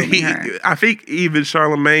was grooming her. I think even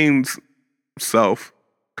Charlamagne's self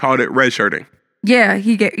called it red shirting. Yeah,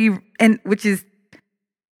 which is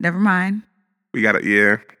never mind. We got it.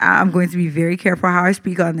 Yeah, I'm going to be very careful how I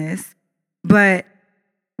speak on this. But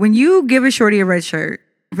when you give a shorty a red shirt,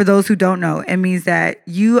 for those who don't know, it means that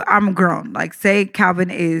I'm grown. Like say Calvin,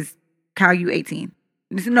 you 18.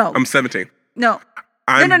 No, I'm 17. No.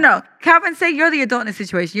 Calvin, say you're the adult in the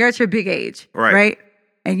situation. You're at your big age, right?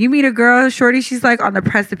 And you meet a girl, shorty, she's like on the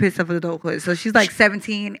precipice of adulthood. So she's like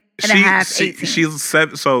 17 and a half, 18. She's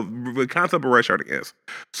 7. So the concept of red shirting is,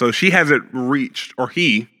 so she hasn't reached, or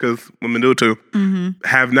he, because women do it too,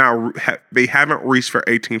 they haven't reached their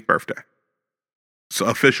 18th birthday. So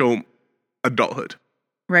official adulthood.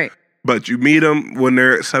 Right. But you meet them when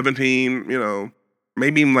they're 17,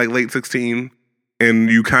 maybe even like late 16. and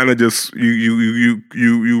you kind of just you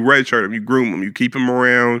redshirt them, you groom them, you keep them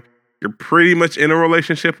around. You're pretty much in a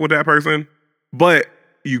relationship with that person, but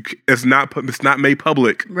it's not made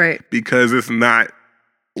public, right? Because it's not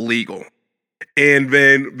legal. And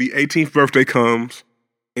then the 18th birthday comes,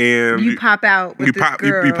 and you pop out with this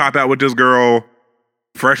girl. You pop out with this girl,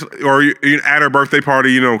 fresh, or you at her birthday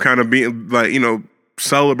party. Kind of being like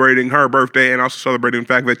celebrating her birthday, and also celebrating the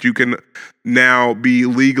fact that you can now be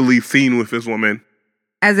legally seen with this woman.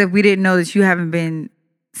 As if we didn't know that you haven't been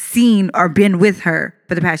seen or been with her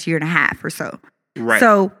for the past year and a half or so. Right.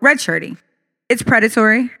 So redshirting, it's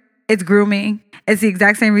predatory, it's grooming. It's the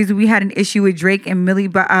exact same reason we had an issue with Drake and Millie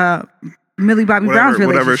Bobby Brown's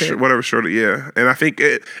relationship. Whatever, shortly, yeah. And I think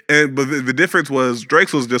but the difference was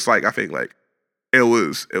Drake's was just like, I think like it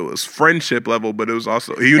was friendship level, but it was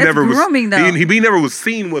also It's grooming, though. He never was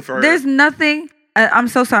seen with her. There's nothing. I'm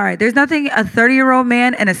so sorry. There's nothing a 30-year-old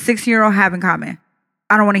man and a 6-year-old have in common.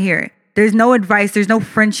 I don't want to hear it. There's no advice. There's no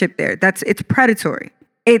friendship there. It's predatory.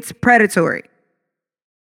 It's predatory.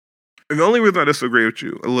 And the only reason I disagree with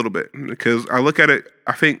you a little bit, because I look at it,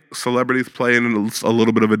 I think celebrities play in a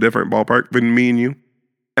little bit of a different ballpark than me and you.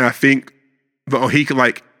 And I think he could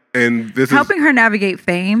helping her navigate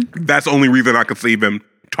fame. That's the only reason I could see them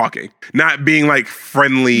talking, not being like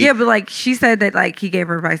friendly. Yeah, but like she said that like he gave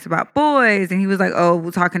her advice about boys, and he was like, oh,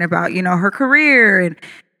 we're talking about her career, and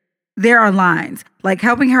there are lines. Like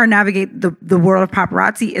helping her navigate the world of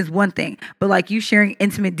paparazzi is one thing, but like you sharing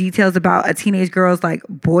intimate details about a teenage girl's like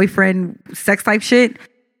boyfriend sex type shit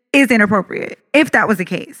is inappropriate. If that was the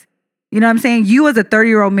case, you know what I'm saying? You as a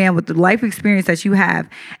 30-year-old man with the life experience that you have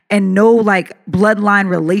and no like bloodline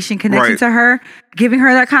relation connection to her, giving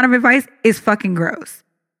her that kind of advice is fucking gross.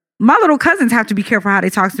 My little cousins have to be careful how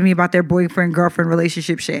they talk to me about their boyfriend, girlfriend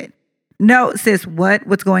relationship shit. No, sis,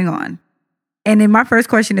 what's going on? And then my first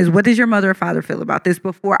question is, what does your mother or father feel about this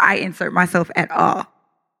before I insert myself at all?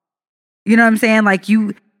 You know what I'm saying? Like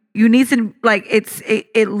you need to, like,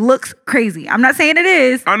 it looks crazy. I'm not saying it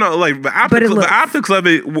is. I know, like the optics of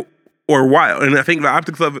it were wild. And I think the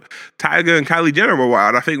optics of Tyga and Kylie Jenner were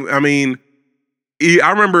wild. I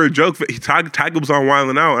remember a joke that Tyga was on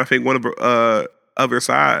Wild 'N Out. I think one of other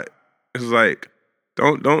side is like,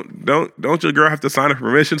 don't your girl have to sign a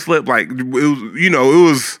permission slip? Like it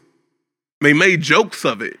was. They made jokes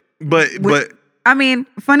of it, but I mean,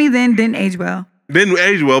 funny then didn't age well. Didn't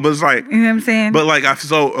age well, but it's like, you know what I'm saying. But like,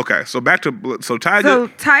 so back to Tyga. So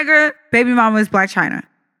Tyga, baby mama is Blac Chyna.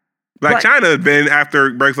 Blac Chyna then after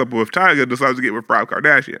it breaks up with Tyga decides to get with Rob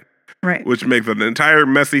Kardashian, right? Which makes an entire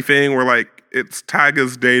messy thing where like it's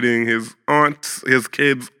Tyga's dating his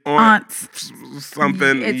kids' aunt,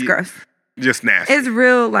 something. It's gross. Just nasty. It's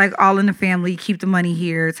real, like, all in the family, keep the money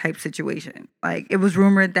here type situation. Like, it was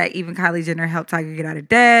rumored that even Kylie Jenner helped Tyga get out of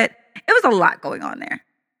debt. It was a lot going on there.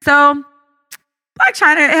 So, Blac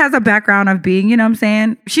Chyna has a background of being, you know what I'm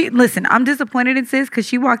saying? Listen, I'm disappointed in sis because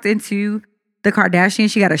she walked into the Kardashians.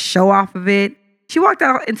 She got a show off of it. She walked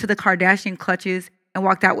out into the Kardashian clutches and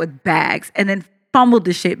walked out with bags and then fumbled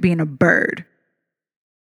the shit being a bird.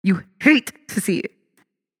 You hate to see it.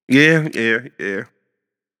 Yeah.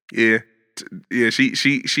 Yeah,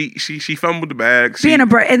 she fumbled the bag. Being a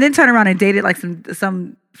bird, and then turned around and dated like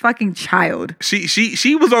some fucking child.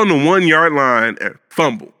 She was on the 1 yard line and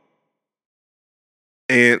fumbled,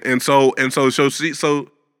 and so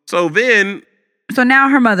now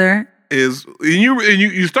her mother is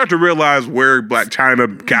you start to realize where Blac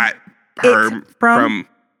Chyna got her from.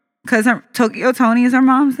 Because Tokyo Tony is her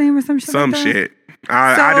mom's name or some shit. Some like that. shit.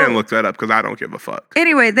 I didn't look that up because I don't give a fuck.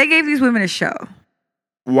 Anyway, they gave these women a show.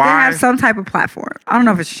 Why? They have some type of platform. I don't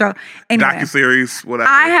know if it's a show. Anyway, docuseries, whatever.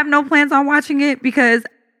 I have no plans on watching it because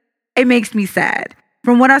it makes me sad.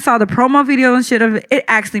 From what I saw, the promo video and shit of it, it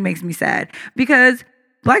actually makes me sad. Because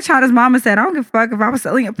Blac Chyna's mama said, I don't give a fuck if I was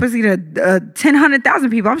selling a pussy to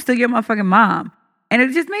 100,000 people. I'm still your motherfucking mom. And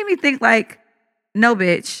it just made me think like, no,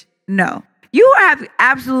 bitch, no. You have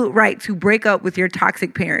absolute right to break up with your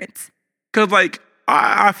toxic parents. Because like,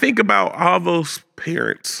 I think about all those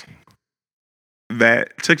parents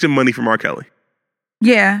that took the money from R. Kelly.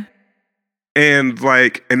 Yeah. And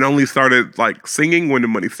only started like singing when the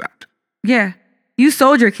money stopped. Yeah. You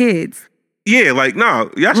sold your kids. Yeah, like,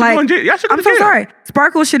 no. Y'all should go in jail. I'm so sorry.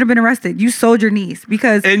 Sparkle should have been arrested. You sold your niece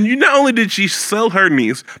because... And you not only did she sell her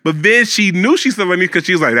niece, but then she knew she sold her niece because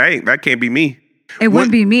she was like, that can't be me. It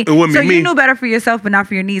wouldn't be me. It wouldn't be me. So you knew better for yourself, but not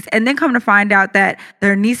for your niece. And then come to find out that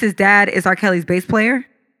their niece's dad is R. Kelly's bass player.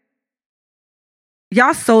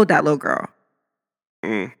 Y'all sold that little girl.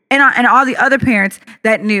 And all the other parents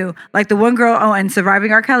that knew, like the one girl, and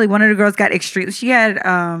Surviving R. Kelly, one of the girls got extreme. She had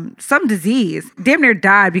some disease, damn near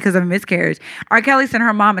died because of a miscarriage. R. Kelly sent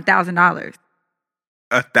her mom $1,000.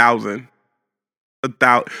 $1,000.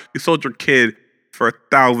 You sold your kid for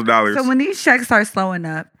 $1,000. So when these checks start slowing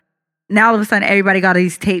up, now all of a sudden everybody got all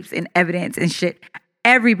these tapes and evidence and shit.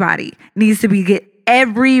 Everybody needs to be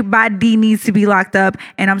locked up.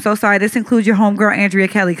 And I'm so sorry. This includes your homegirl Andrea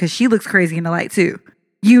Kelly, because she looks crazy in the light too.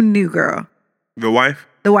 You knew, girl. The wife?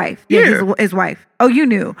 The wife. Yeah. His wife. Oh, you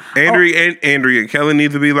knew. Andrea Kelly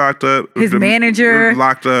needs to be locked up. His manager.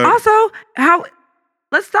 Locked up. Also,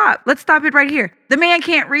 let's stop. Let's stop it right here. The man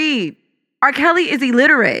can't read. R. Kelly is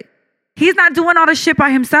illiterate. He's not doing all this shit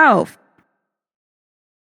by himself.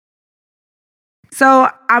 So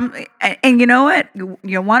and you know what?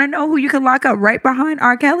 You want to know who you can lock up right behind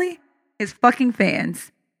R. Kelly? His fucking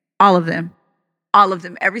fans. All of them. All of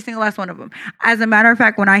them. Every single last one of them. As a matter of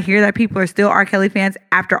fact, when I hear that people are still R. Kelly fans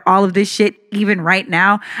after all of this shit, even right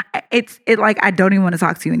now, it's like I don't even want to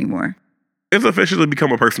talk to you anymore. It's officially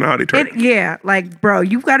become a personality trait. Yeah, like, bro,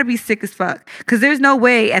 you've got to be sick as fuck. Because there's no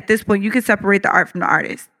way at this point you can separate the art from the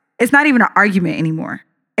artist. It's not even an argument anymore.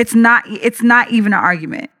 It's not even an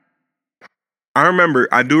argument.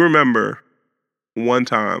 I do remember one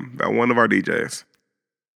time that one of our DJs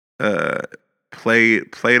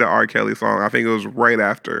played an R. Kelly song. I think it was right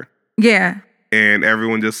after. Yeah. And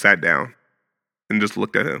everyone just sat down and just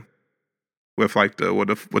looked at him with like the what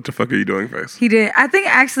the fuck are you doing face. He did. I think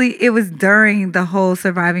actually it was during the whole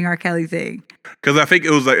Surviving R. Kelly thing. Because I think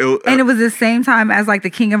it was like... and it was the same time as like the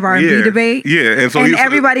King of R&B debate. Yeah. And so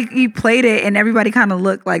he played it and everybody kind of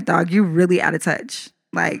looked like, dog, you really out of touch.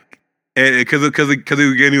 Like... And because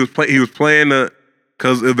again he was playing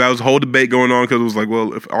because that was a whole debate going on, because it was like,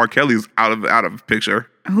 well, if R. Kelly's out of picture,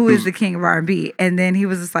 who is the king of R&B? And then he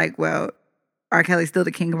was just like, well, R. Kelly's still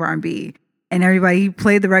the king of R&B. And he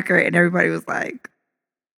played the record and everybody was like,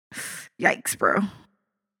 yikes, bro.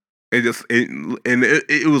 It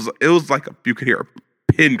was like you could hear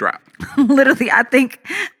a pin drop. Literally, I think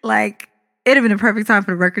like it'd have been the perfect time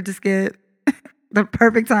for the record to skip. The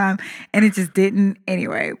perfect time, and it just didn't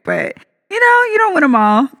anyway. But you don't win them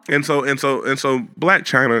all. And so Blac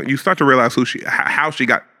Chyna, you start to realize how she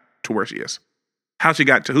got to where she is, how she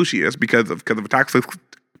got to who she is because of a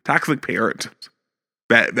toxic parent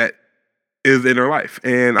that is in her life.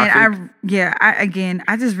 I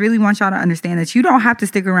just really want y'all to understand that you don't have to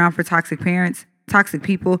stick around for toxic parents, toxic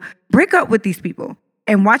people. Break up with these people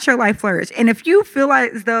and watch your life flourish. And if you feel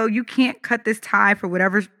like as though you can't cut this tie for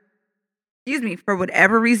whatever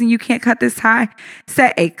reason you can't cut this tie,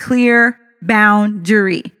 set a clear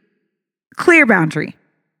boundary. Clear boundary.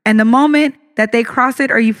 And the moment that they cross it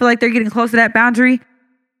or you feel like they're getting close to that boundary,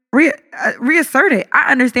 reassert it.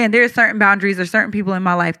 I understand there are certain boundaries or certain people in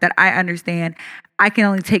my life that I understand I can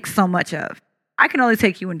only take so much of. I can only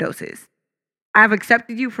take you in doses. I've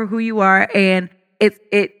accepted you for who you are, and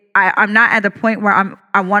I'm not at the point where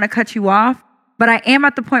I want to cut you off. But I am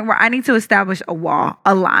at the point where I need to establish a wall,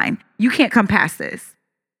 a line. You can't come past this.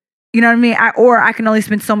 You know what I mean? Or I can only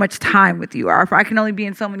spend so much time with you, or I can only be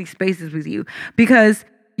in so many spaces with you because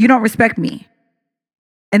you don't respect me.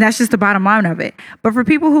 And that's just the bottom line of it. But for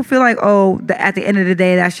people who feel like, at the end of the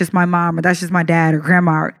day, that's just my mom or that's just my dad or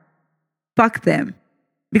grandma, fuck them.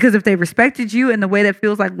 Because if they respected you in the way that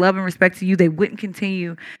feels like love and respect to you, they wouldn't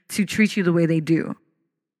continue to treat you the way they do.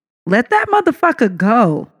 Let that motherfucker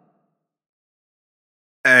go.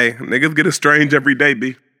 Hey, niggas get estranged every day,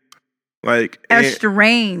 B. Like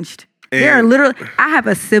estranged. There are literally. I have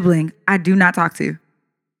a sibling I do not talk to.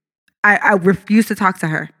 I refuse to talk to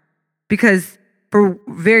her because for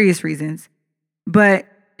various reasons, but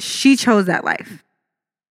she chose that life.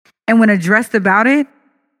 And when addressed about it,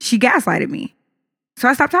 she gaslighted me. So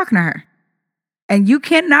I stopped talking to her. And you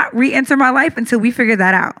cannot re-enter my life until we figure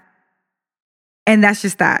that out. And that's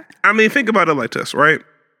just that. I mean, think about it like this, right?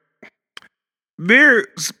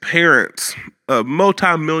 There's parents of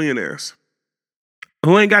multimillionaires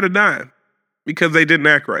who ain't got a dime because they didn't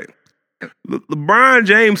act right. LeBron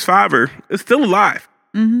James' father is still alive.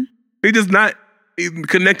 Mm-hmm. He's just not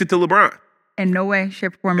connected to LeBron. In no way,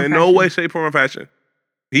 shape, form, or fashion. In no way, shape, form, or fashion.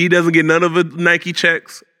 He doesn't get none of the Nike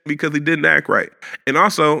checks because he didn't act right. And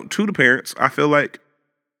also, to the parents, I feel like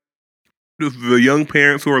the young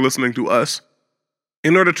parents who are listening to us,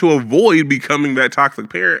 in order to avoid becoming that toxic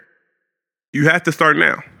parent, you have to start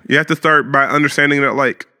now. You have to start by understanding that,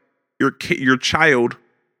 like, your child,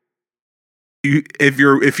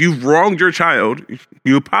 if you've wronged your child,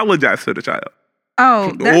 you apologize to the child.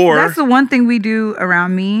 Oh, that's the one thing we do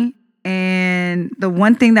around me, and the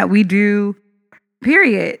one thing that we do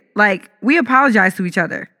Period. Like, we apologize to each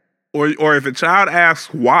other. Or if a child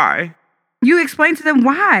asks why, you explain to them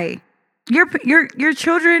why. Your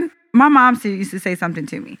children, my mom used to say something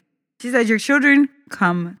to me. She said, your children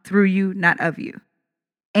come through you, not of you.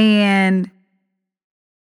 And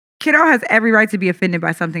kiddo has every right to be offended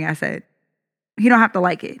by something I said. He don't have to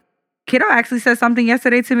like it. Kiddo actually said something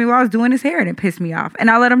yesterday to me while I was doing his hair and it pissed me off. And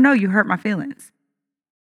I let him know, you hurt my feelings.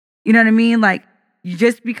 You know what I mean? Like,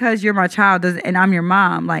 just because you're my child doesn't, and I'm your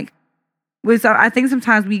mom, like, I think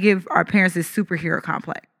sometimes we give our parents this superhero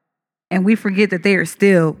complex. And we forget that they are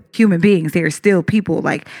still human beings. They are still people.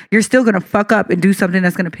 Like, you're still going to fuck up and do something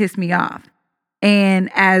that's going to piss me off. And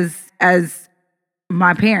as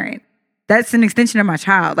my parent, that's an extension of my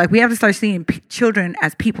child. Like, we have to start seeing children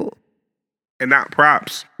as people. And not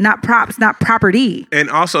props. Not props, not property. And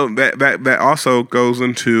also, that also goes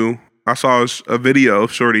into, I saw a video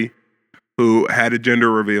of Shorty who had a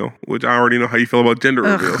gender reveal, which I already know how you feel about gender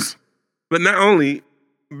reveals. But not only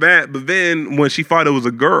that, but then when she thought it was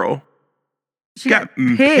a girl, she got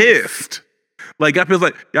pissed. Like, got pissed,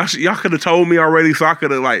 like, y'all could have told me already, so I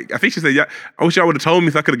could have, like, I think she said, I wish y'all would have told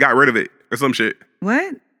me so I could have got rid of it, or some shit.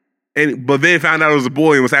 What? But then found out it was a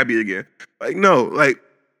boy and was happy again. Like, no, like,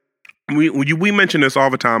 we mention this all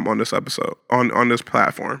the time on this episode, on this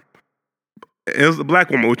platform. It was a black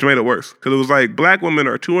woman, which made it worse. Because it was like, black women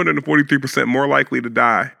are 243% more likely to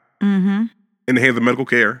die in the hands of medical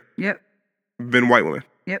care than white women.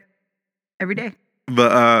 Yep. Every day.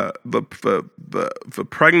 The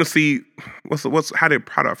pregnancy, how do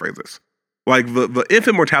I phrase this? Like, the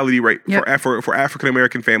infant mortality rate for African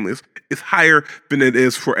American families is higher than it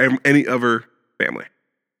is for any other family.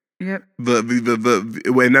 Yep.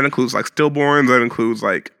 And that includes like stillborns, that includes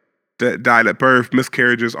like that died at birth,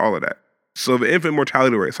 miscarriages, all of that. So the infant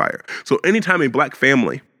mortality rate is higher. So anytime a black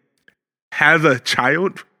family has a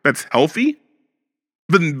child that's healthy,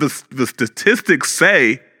 the statistics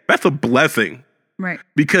say that's a blessing. Right.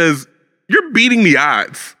 Because you're beating the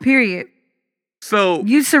odds. Period. So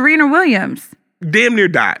you Serena Williams. Damn near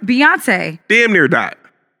died. Beyonce. Damn near died.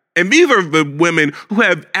 And these are the women who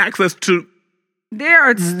have access to there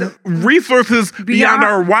are resources beyond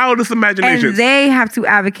our wildest imaginations. And they have to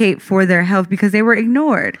advocate for their health because they were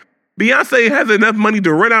ignored. Beyonce has enough money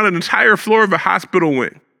to rent out an entire floor of a hospital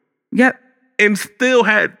wing. Yep. And still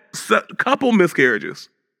had a couple miscarriages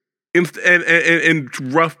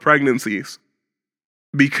and rough pregnancies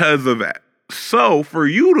because of that. So for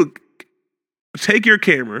you to take your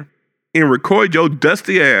camera and record your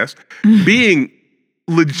dusty ass being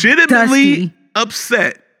legitimately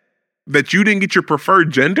upset that you didn't get your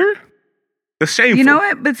preferred gender, that's shameful. You know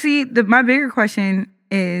what? But see, my bigger question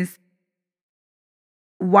is,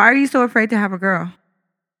 why are you so afraid to have a girl?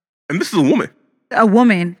 And this is a woman. A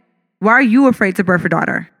woman. Why are you afraid to birth a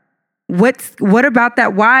daughter? What about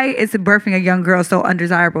that? Why is birthing a young girl so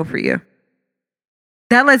undesirable for you?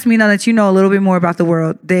 That lets me know that you know a little bit more about the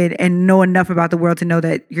world and know enough about the world to know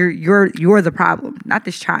that you're the problem, not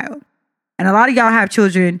this child. And a lot of y'all have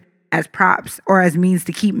children as props or as means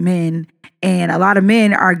to keep men, and a lot of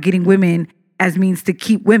men are getting women as means to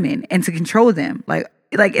keep women and to control them. Like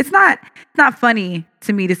it's not funny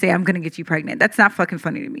to me to say I'm gonna get you pregnant. That's not fucking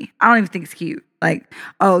funny to me. I don't even think it's cute. Like,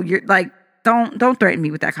 oh, you're like, don't threaten me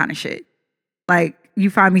with that kind of shit. Like, you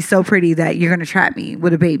find me so pretty that you're gonna trap me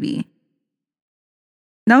with a baby.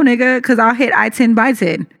 No, nigga, because I'll hit I-10 by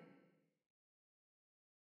 10.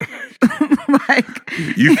 Like,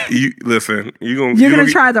 you listen. You're gonna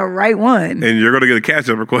try the right one, and you're gonna get a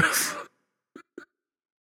catch-up request.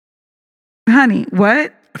 Honey,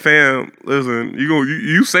 what? Fam, listen.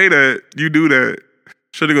 You say that, you do that.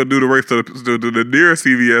 Should have go do the race to the nearest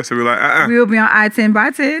CVS and be like, We'll be on I-10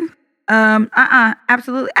 by 10.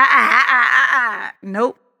 Absolutely.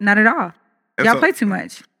 Nope, not at all. Y'all play too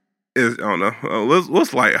much. I don't know.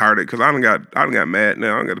 Let's lighthearted because I done got mad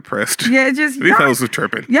now. I got depressed. Yeah, just these fellas are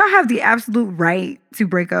tripping. Y'all have the absolute right to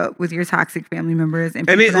break up with your toxic family members and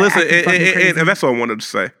listen, and that's what I wanted to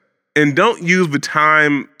say. And don't use the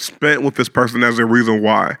time spent with this person as a reason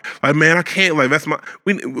why. Like, man, I can't. Like, that's my.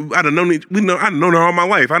 I've known her all my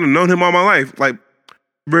life. I've known him all my life. Like,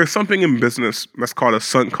 there's something in business that's called a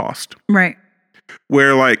sunk cost. Right.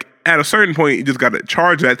 Where, like, at a certain point, you just got to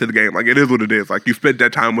charge that to the game. Like, it is what it is. Like, you spent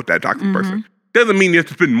that time with that toxic person. Doesn't mean you have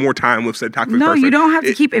to spend more time with said toxic person. No, you don't have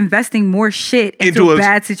to keep investing more shit into a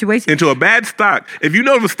bad situation. Into a bad stock. If you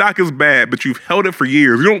know the stock is bad, but you've held it for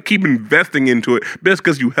years, you don't keep investing into it just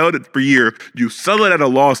because you held it for years. You sell it at a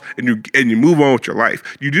loss and you move on with your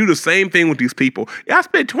life. You do the same thing with these people. Yeah, I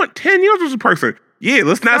spent 10 years with this person. Yeah,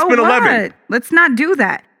 let's not spend 11. Let's not do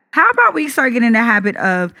that. How about we start getting in the habit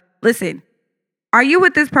of, listen, Are you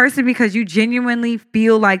with this person because you genuinely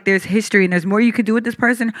feel like there's history and there's more you could do with this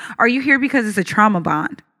person? Are you here because it's a trauma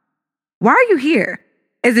bond? Why are you here?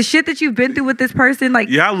 Is the shit that you've been through with this person like...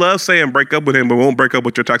 Yeah, I love saying break up with him, but won't break up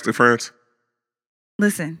with your toxic friends.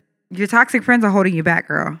 Listen, your toxic friends are holding you back,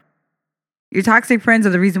 girl. Your toxic friends are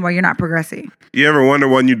the reason why you're not progressing. You ever wonder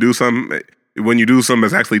when you do something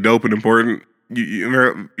that's actually dope and important?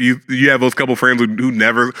 You have those couple friends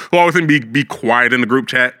who always be quiet in the group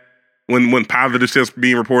chat when positive shit's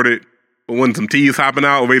being reported, but when some tea is hopping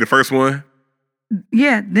out, will be the first one.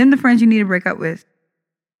 Yeah, them the friends you need to break up with.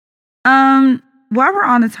 While we're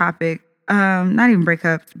on the topic, not even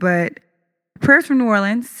breakups, but prayers from New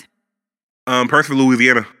Orleans. Prayers for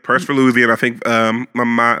Louisiana. I think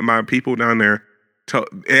my people down there,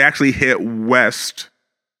 it actually hit west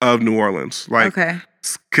of New Orleans, like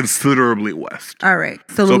considerably west. All right,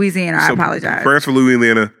 so Louisiana, I apologize. Prayers for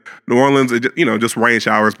Louisiana. New Orleans, just rain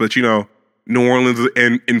showers, but New Orleans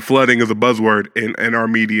and flooding is a buzzword in our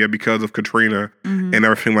media because of Katrina and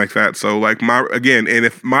everything like that. So like and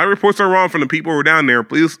if my reports are wrong from the people who are down there,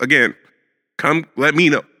 please again come let me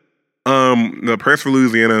know. The prayers for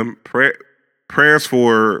Louisiana, prayers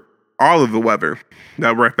for all of the weather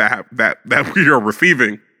that we are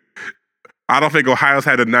receiving. I don't think Ohio's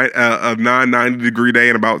had a non-90 degree day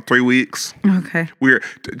in about 3 weeks. Okay. We're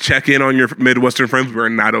check in on your Midwestern friends. We're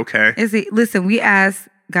not okay. Listen, we asked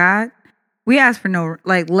God. We asked for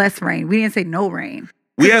less rain. We didn't say no rain.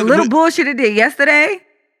 Bullshit it did yesterday.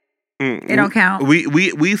 It don't count.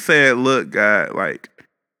 We said, look, God,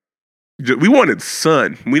 we wanted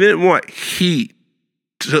sun. We didn't want heat.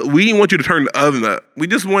 We didn't want you to turn the oven up. We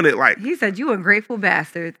just wanted He said, you ungrateful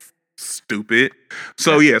bastards. Stupid.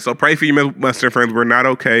 So pray for your Midwestern friends. We're not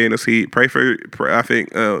okay in this heat. Pray I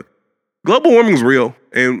think global warming is real,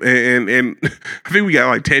 and I think we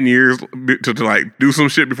got 10 years to do some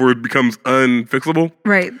shit before it becomes unfixable.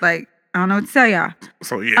 Right. I don't know what to tell y'all.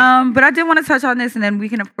 So yeah. But I did want to touch on this, and then we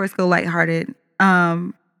can of course go lighthearted,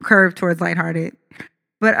 curve towards lighthearted.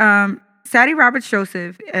 But Sadie Roberts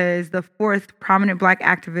Joseph is the fourth prominent Black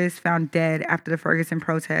activist found dead after the Ferguson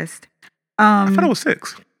protest. I thought it was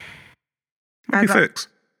 6. Might be 6.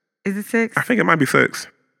 Is it 6? I think it might be 6.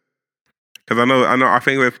 Because I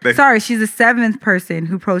think they... Sorry, she's the 7th person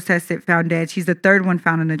who protested found dead. She's the 3rd one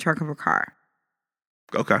found in the trunk of her car.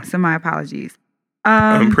 Okay. So my apologies.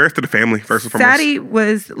 Prayers to the family, first and foremost. Sadie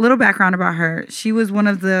was, little background about her. She was one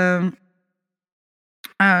of the...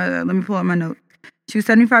 let me pull up my notes. She was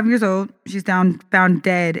 75 years old. She's found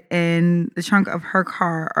dead in the trunk of her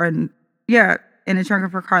car, in the trunk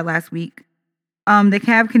of her car last week.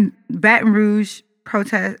 The Baton Rouge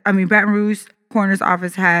coroner's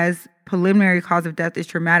office has preliminary cause of death is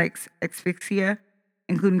traumatic asphyxia,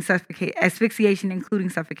 including asphyxiation, including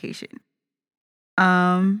suffocation.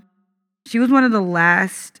 She was one of the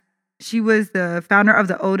last. She was the founder of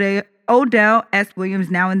the Odell S. Williams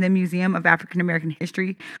Now and Then Museum of African American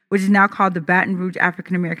History, which is now called the Baton Rouge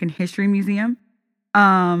African American History Museum.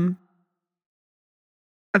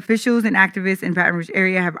 Officials and activists in Baton Rouge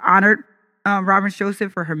area have honored Roberts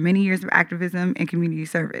Joseph for her many years of activism and community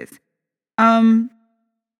service.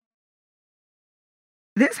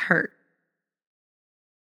 This hurt.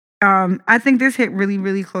 I think this hit really,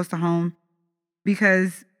 really close to home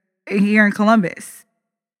because here in Columbus,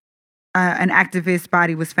 an activist's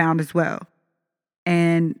body was found as well.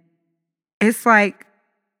 And it's like...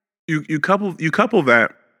 You couple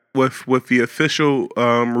that with the official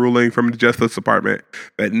ruling from the Justice Department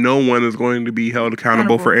that no one is going to be held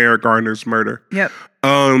accountable for Eric Garner's murder. Yep.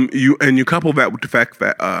 You couple that with the fact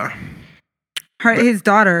that his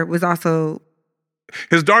daughter was also...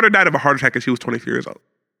 His daughter died of a heart attack when she was 23 years old.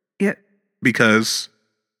 Yep. Because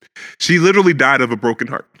she literally died of a broken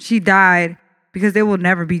heart. She died because there will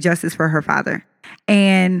never be justice for her father.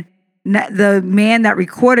 And the man that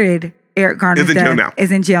recorded Eric Garner's death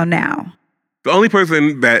is in jail now. The only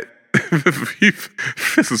person that...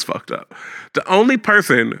 this is fucked up. The only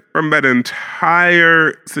person from that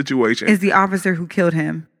entire situation... is the officer who killed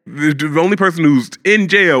him. The only person who's in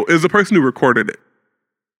jail is the person who recorded it.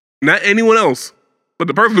 Not anyone else. But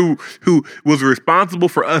the person who was responsible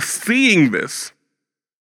for us seeing this.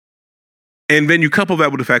 And then you couple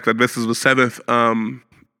that with the fact that this is the 7th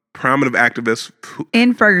prominent activist...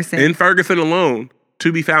 in Ferguson. In Ferguson alone,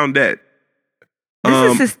 to be found dead.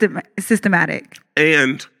 This is systematic.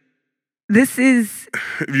 And... this is...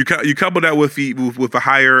 You couple that with the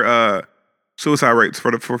higher suicide rates for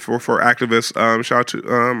activists. Shout out to...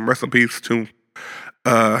 rest in peace to...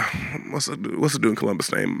 what's the dude in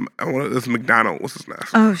Columbus name? It's McDonald. What's his name?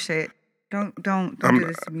 Oh shit! Don't do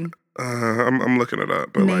this to me. I'm looking it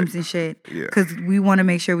up. But names and shit. Yeah. Because we want to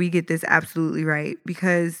make sure we get this absolutely right.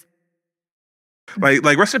 Because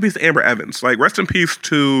like rest in peace to Amber Evans. Like rest in peace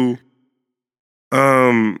to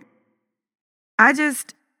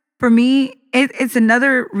for me, it's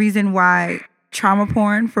another reason why trauma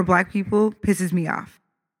porn for Black people pisses me off.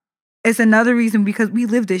 It's another reason because we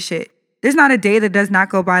live this shit. There's not a day that does not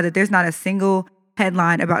go by that there's not a single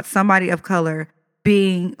headline about somebody of color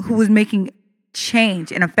who was making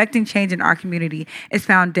change and affecting change in our community is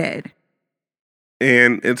found dead.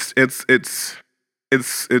 And it's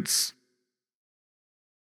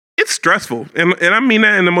stressful. And I mean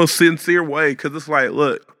that in the most sincere way, because it's like,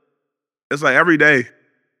 look, it's like every day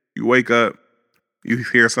you wake up, you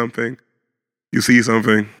hear something, you see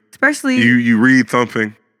something, especially you read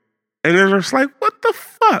something, and they're just like, what the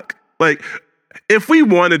fuck? Like, if we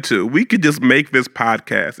wanted to, we could just make this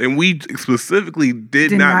podcast, and we specifically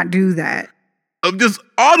did not do that. Of just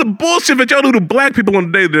all the bullshit that y'all do to Black people on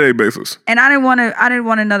a day-to-day basis. And I didn't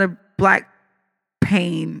want another Black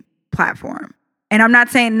pain platform. And I'm not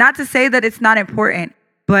to say that it's not important,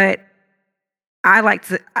 but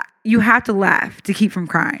you have to laugh to keep from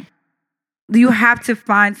crying. You have to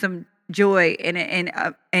find some joy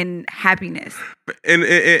and happiness.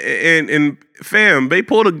 And fam, they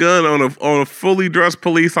pulled a gun on a fully dressed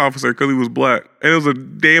police officer because he was Black, and it was a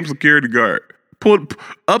damn security guard. Pulled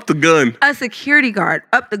up the gun. A security guard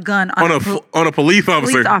up the gun on a police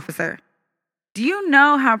officer. Police officer. Do you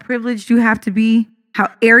know how privileged you have to be?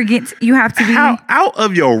 How arrogant you have to be? How out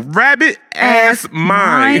of your rabbit ass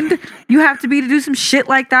mind you have to be to do some shit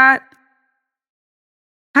like that?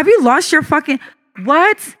 Have you lost your fucking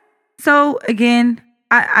what? So again,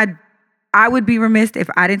 I would be remiss if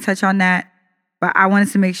I didn't touch on that, but I wanted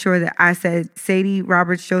to make sure that I said Sadie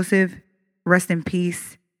Roberts Joseph, rest in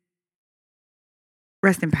peace.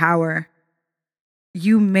 Rest in power.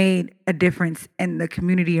 You made a difference in the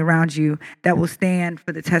community around you that will stand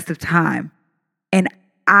for the test of time. And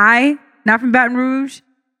I, not from Baton Rouge,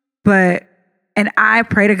 and I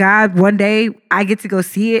pray to God one day I get to go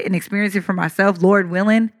see it and experience it for myself, Lord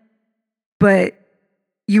willing. But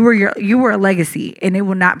you were a legacy, and it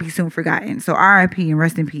will not be soon forgotten. So R.I.P. and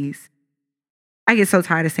rest in peace. I get so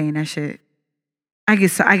tired of saying that shit. I get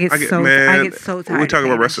so tired. We talking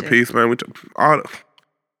about rest in peace, man.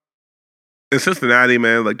 In Cincinnati,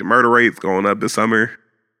 man, like the murder rate's going up this summer,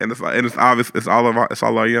 and it's obvious. It's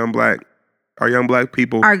all our young black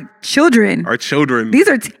people, our children. These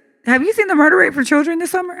are. Have you seen the murder rate for children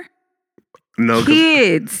this summer? No,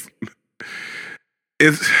 kids.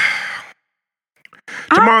 It's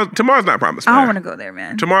tomorrow's not promised. Man. I don't want to go there,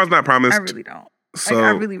 man. Tomorrow's not promised. I really don't. So I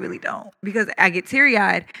really, really don't, because I get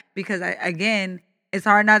teary-eyed because it's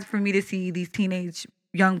hard not for me to see these teenage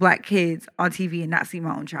young Black kids on TV and not see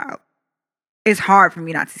my own child. It's hard for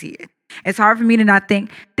me not to see it. It's hard for me to not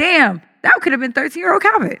think, damn, that could have been 13-year-old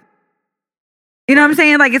Calvin. You know what I'm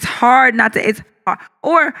saying? Like, it's hard not to, it's hard.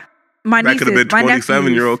 Or my nieces, that could have been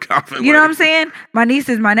 27-year-old Calvin. You know what I'm saying? My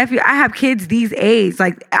nieces, my nephew, I have kids these age.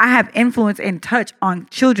 Like, I have influence and touch on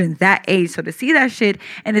children that age. So to see that shit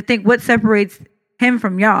and to think what separates him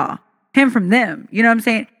from y'all, him from them, you know what I'm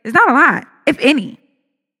saying? It's not a lot, if any.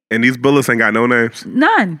 And these bullets ain't got no names.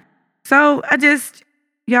 None. So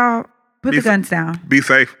y'all, put the guns down. Be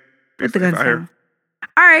safe. Put the guns down.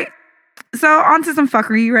 All right. So on to some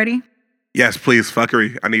fuckery. You ready? Yes, please.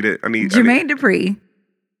 Fuckery. I need it. Jermaine Dupri.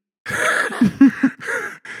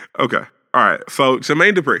 Okay. All right. So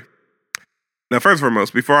Jermaine Dupri. Now, first and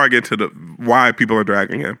foremost, before I get to the why people are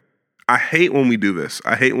dragging him, I hate when we do this.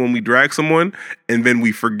 I hate when we drag someone and then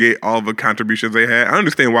we forget all the contributions they had. I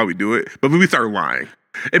understand why we do it, but we start lying.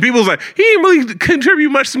 And people's like, he didn't really contribute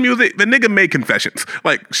much to music. The nigga made confessions.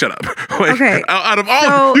 Like, shut up. Like, okay. Out of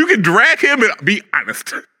all, you can drag him and be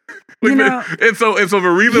honest. Like, and so the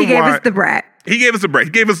reason why he gave us the brat. He gave us a break.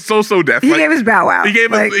 He gave us So Def. He gave us Bow Wow.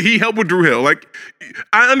 He helped with Drew Hill. Like,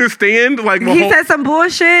 I understand. Like, he said some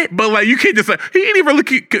bullshit, but like, you can't just say he didn't even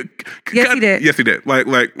really. Yes, he did. Yes, he did. Like.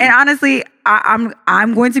 And honestly,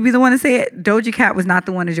 I'm going to be the one to say it. Doja Cat was not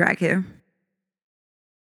the one to drag him.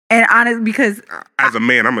 And honestly, because as a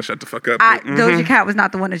man, I'm gonna shut the fuck up. Doja Cat was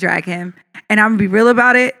not the one to drag him, and I'm gonna be real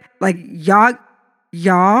about it. Like y'all,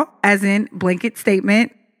 as in blanket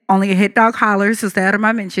statement. Only a hit dog hollers, so stay out of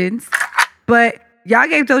my mentions. But y'all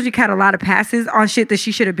gave Doja Cat a lot of passes on shit that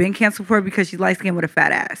she should have been canceled for because she's light skinned with a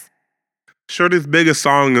fat ass. Shorty's biggest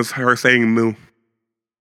song is her saying "moo."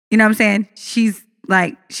 You know what I'm saying? She's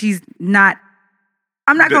not.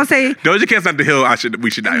 I'm not gonna say Doja Cat's not the hill we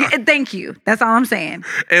should die on. Thank you. That's all I'm saying.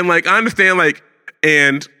 And like, I understand, like,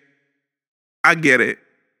 and I get it.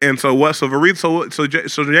 And so what? So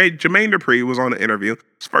Jermaine Dupri was on the interview.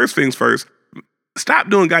 First things first. Stop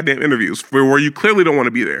doing goddamn interviews where you clearly don't want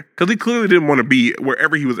to be there, because he clearly didn't want to be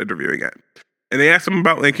wherever he was interviewing at. And they asked him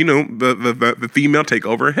about, like, the female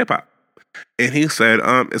takeover in hip hop, and he said,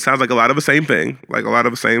 it sounds like a lot of the same thing, we're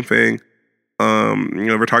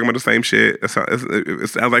talking about the same shit. It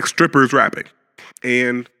sounds like strippers rapping,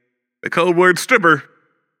 and the code word stripper.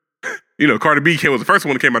 Cardi B was the first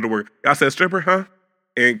one that came out the word. Y'all said stripper, huh?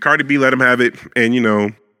 And Cardi B let him have it, and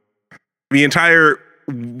the entire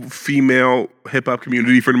female hip hop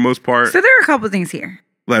community, for the most part. So there are a couple things here.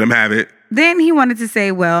 Let him have it. Then he wanted to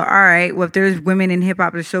say, well, all right, if there's women in hip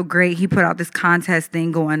hop, it's so great. He put out this contest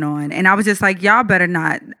thing going on. And I was just like, y'all better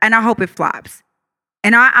not. And I hope it flops.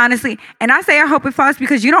 And I honestly, I hope it flops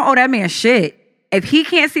because you don't owe that man shit. If he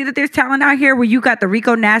can't see that there's talent out here where you got the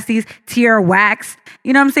Rico Nasties, Tierra Wax,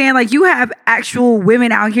 you know what I'm saying? Like, you have actual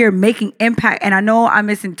women out here making impact. And I know I'm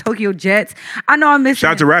missing Tokyo Jets. I know I'm missing.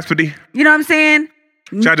 Shout out to Rhapsody. You know what I'm saying?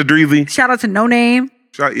 Shout out to Dreezy. Shout out to No Name.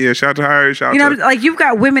 Shout out to her. Like, you've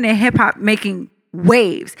got women in hip hop making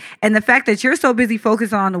waves. And the fact that you're so busy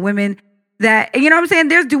focused on the women that, you know what I'm saying?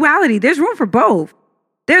 There's duality. There's room for both.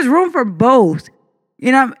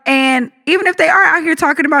 And even if they are out here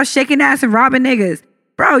talking about shaking ass and robbing niggas,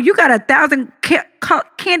 bro, you got 1,000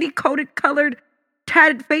 candy-coated, colored,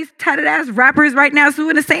 tatted ass rappers right now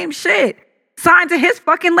doing the same shit. Signed to his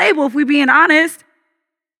fucking label, if we being honest.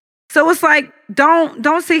 So it's like,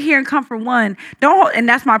 don't sit here and come for one. And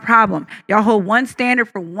that's my problem. Y'all hold one standard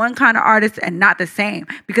for one kind of artist and not the same.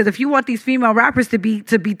 Because if you want these female rappers to be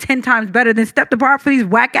 10 times better, then step the bar for these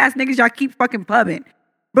whack ass niggas y'all keep fucking pubbing.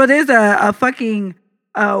 Bro, there's a fucking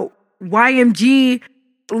YMG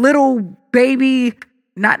little baby,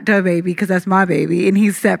 not the baby, because that's my baby, and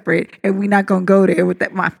he's separate, and we not gonna go there with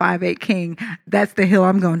my 5'8" king. That's the hill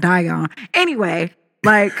I'm gonna die on. Anyway,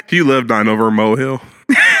 like, you love dying over a molehill.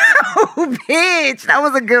 Oh, bitch, that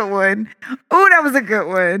was a good one. Oh, that was a good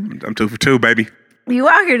one. I'm 2 for 2, baby. You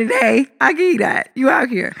out here today. I give you that. You out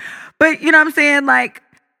here. But you know what I'm saying? Like,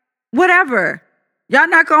 whatever. Y'all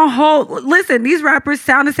not gonna hold. Listen, these rappers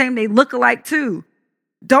sound the same. They look alike too.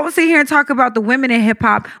 Don't sit here and talk about the women in hip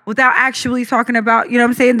hop without actually talking about, you know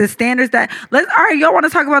what I'm saying, the standards that, all right, y'all want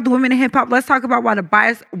to talk about the women in hip hop. Let's talk about why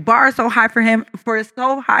the bar is so high for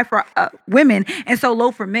women and so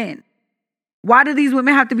low for men. Why do these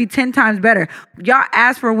women have to be 10 times better? Y'all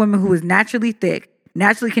ask for a woman who is naturally thick,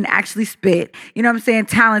 naturally can actually spit, you know what I'm saying,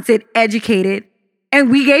 talented, educated. And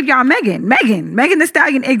we gave y'all Megan. Megan Thee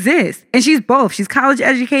Stallion exists. And she's both. She's college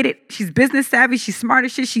educated. She's business savvy. She's smart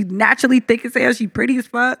as shit. She's naturally thick as hell. She's pretty as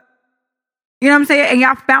fuck. You know what I'm saying? And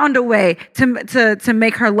y'all found a way to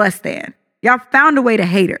make her less than. Y'all found a way to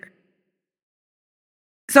hate her.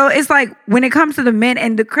 So it's like, when it comes to the men,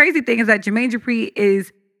 and the crazy thing is that Jermaine Dupri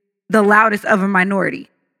is the loudest of a minority.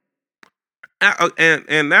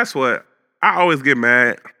 And that's what I always get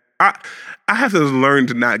mad. I have to learn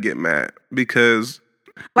to not get mad because,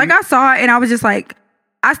 like, I saw it and I was just like,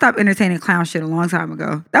 I stopped entertaining clown shit a long time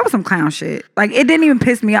ago. That was some clown shit. Like, it didn't even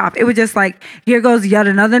piss me off. It was just like, here goes yet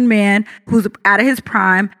another man who's out of his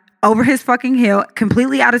prime, over his fucking hill,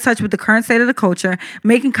 completely out of touch with the current state of the culture,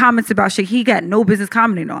 making comments about shit he got no business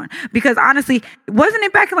commenting on. Because honestly, wasn't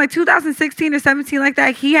it back in like 2016 or 17 like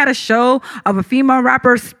that? He had a show of a female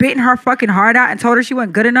rapper spitting her fucking heart out and told her she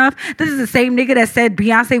wasn't good enough. This is the same nigga that said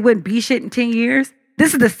Beyonce wouldn't be shit in 10 years.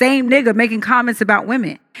 This is the same nigga making comments about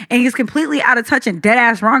women. And he's completely out of touch and dead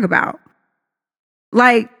ass wrong about.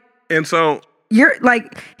 Like, and so you're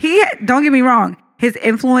like, don't get me wrong. His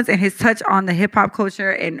influence and his touch on the hip hop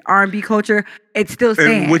culture and R&B culture, it still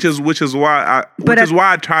stands. Which is why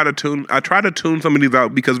I try to tune some of these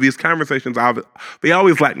out, because these conversations, they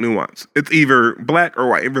always lack nuance. It's either black or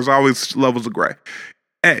white. There's always levels of gray.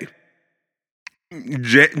 Yes,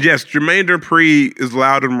 Jermaine Dupri is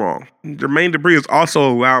loud and wrong. Jermaine Dupri is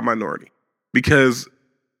also a loud minority, because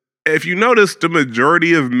if you notice, the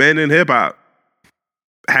majority of men in hip hop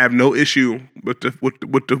have no issue with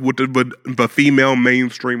the female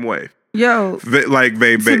mainstream wave. Yo,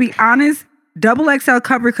 to be honest, Double XL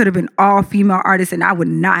cover could have been all female artists, and I would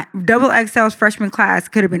not. Double XL's freshman class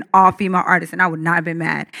could have been all female artists, and I would not have been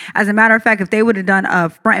mad. As a matter of fact, if they would have done a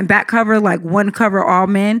front and back cover, like one cover all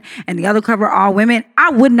men and the other cover all women,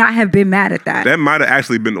 I would not have been mad at that. That might have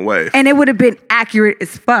actually been the wave, and it would have been accurate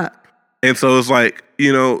as fuck. And so it's like,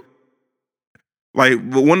 like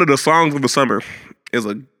one of the songs of the summer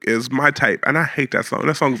is My Type, and I hate that song.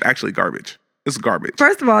 That song is actually garbage. It's garbage.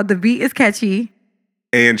 First of all, the beat is catchy.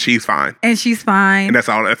 And she's fine. And that's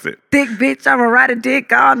all. That's it. Thick bitch, I'ma ride a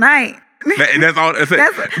dick all night. That's all.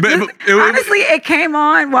 Honestly, it came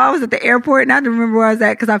on while I was at the airport, and I didn't remember where I was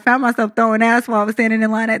at because I found myself throwing ass while I was standing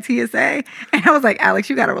in line at TSA, and I was like, "Alex,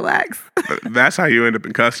 you gotta relax." That's how you end up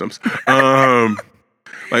in customs.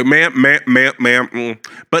 Like, ma'am.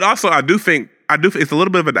 But also, I do think it's a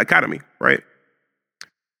little bit of a dichotomy, right?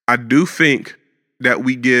 I do think that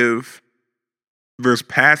we give there's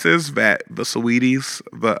passes that the Saweeties,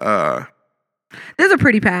 there's a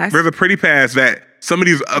pretty pass. There's a pretty pass that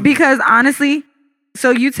somebody's because honestly,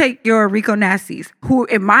 so you take your Rico Nasties, who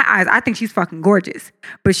in my eyes I think she's fucking gorgeous,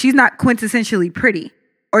 but she's not quintessentially pretty,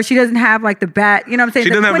 or she doesn't have like the bad, you know what I'm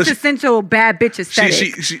saying, the quintessential bad bitch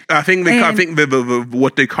aesthetic. I think the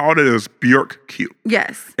what they called it is Bjork cute.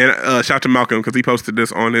 Yes. And shout out to Malcolm because he posted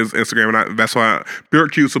this on his Instagram, and that's why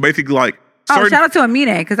Bjork cute. So basically, like, shout out to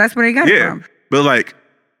Amine because that's where they got it from. But like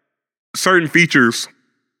certain features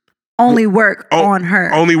only work on her.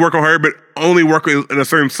 Only work on her, but only work in a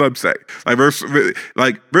certain subset.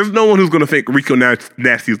 There's no one who's going to think Rico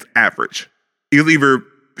Nasty is average. Either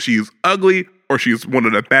she's ugly or she's one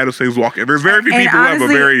of the baddest things walking. There's very few people honestly, who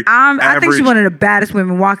have a very I think she's one of the baddest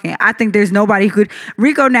women walking. I think there's nobody who could.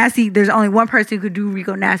 Rico Nasty, there's only one person who could do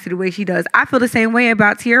Rico Nasty the way she does. I feel the same way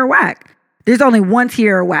about Tierra Whack. There's only one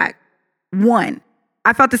Tierra Whack. One.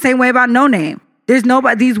 I felt the same way about No Name. There's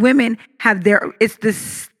nobody. These women have it's the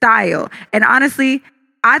style. And honestly,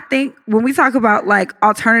 I think when we talk about like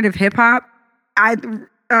alternative hip hop,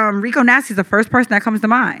 Rico Nasty is the first person that comes to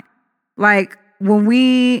mind. Like when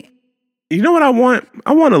we, you know what I want?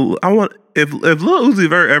 I want if Lil Uzi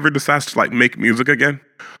Vert ever decides to like make music again,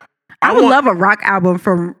 I would love a rock album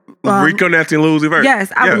from Rico Nasty and Lil Uzi Vert.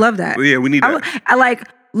 Yes, I would love that. Yeah, we need that. I like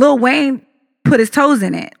Lil Wayne put his toes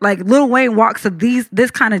in it. Like Lil Wayne walks of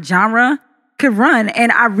this kind of genre could run,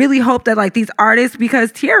 and I really hope that like these artists,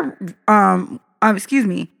 because Rico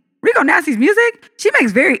Nasty's music, she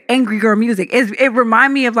makes very angry girl music. It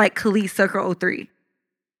remind me of like Khalees Circle 03.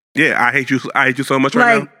 Yeah, I hate you so much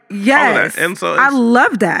right now. Yes, and so I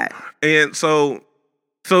love that. And so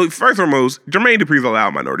first and foremost, Jermaine Dupri's a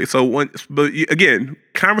loud minority. But again,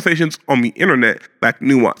 conversations on the internet lack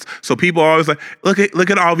nuance. So people are always like, look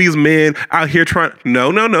at all these men out here trying.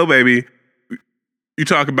 No, baby. You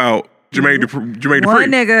talk about Jermaine Dupri.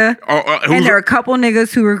 One nigga, and there are a couple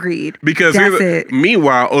niggas who agreed. Because that's it.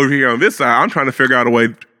 Meanwhile, over here on this side, I'm trying to figure out a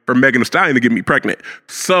way for Megan Thee Stallion to get me pregnant.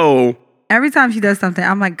 So every time she does something,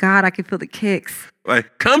 I'm like, God, I can feel the kicks.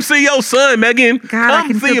 Like, come see your son, Megan. God,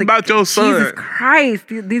 come see about your son. Jesus Christ,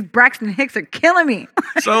 these Braxton Hicks are killing me.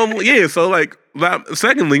 Secondly,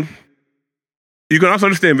 you can also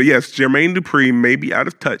understand, but yes, Jermaine Dupri may be out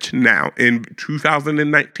of touch now in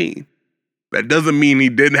 2019. That doesn't mean he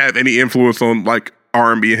didn't have any influence on like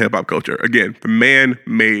R&B and hip hop culture. Again, the man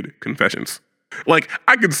made confessions. Like,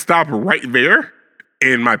 I could stop right there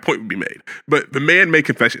and my point would be made. But the man made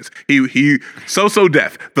confessions. He so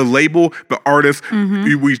deaf. The label, the artist.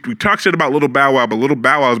 Mm-hmm. We talk shit about Little Bow Wow, but Little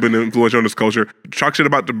Bow Wow has been influential on this culture. Talk shit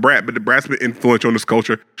about The Brat, but The Brat's been influential on this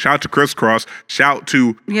culture. Shout out to Criss Cross. Shout out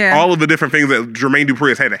to all of the different things that Jermaine Dupri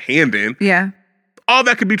has had a hand in. Yeah. All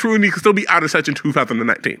that could be true and he could still be out of touch in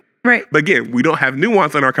 2019. Right. But again, we don't have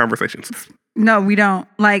nuance in our conversations. No, we don't.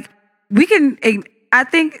 Like, I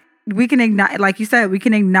think we can acknowledge, like you said, we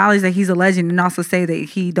can acknowledge that he's a legend and also say that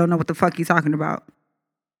he don't know what the fuck he's talking about.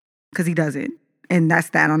 Because he doesn't. And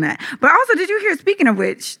that's that on that. But also, did you hear, speaking of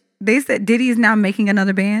which, they said Diddy is now making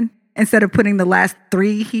another band instead of putting the last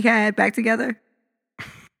 3 he had back together?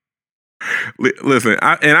 Listen,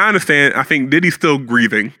 I understand. I think Diddy's still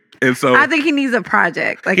grieving. And so I think he needs a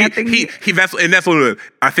project. Like, I think that's what it is.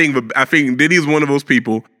 I think Diddy's one of those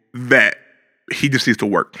people that he just needs to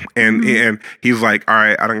work. And he's like, all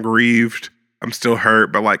right, I done grieved. I'm still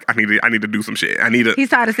hurt, but like I need to do some shit. He's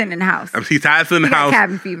tired of sitting in the house. He's tired of sitting in the house.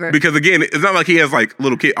 Cabin fever. Because again, it's not like he has like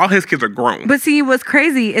little kids. All his kids are grown. But see, what's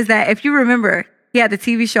crazy is that if you remember, he had the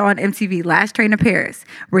TV show on MTV, Last Train to Paris,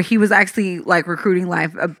 where he was actually like recruiting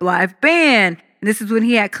a live band. And this is when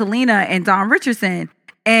he had Kalina and Don Richardson.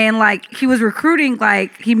 And like he was recruiting,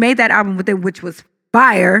 like he made that album with it, which was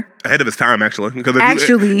fire. Ahead of his time, actually. Because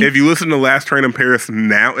if you listen to Last Train in Paris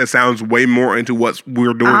now, it sounds way more into what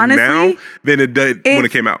we're doing now than it did when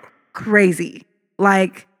it came out. Crazy.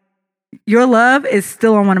 Like, Your Love is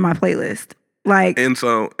still on one of my playlists. Like, and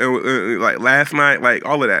so like Last Night, like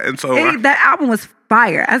all of that. And so that album was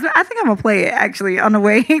fire. I think I'm gonna play it actually on the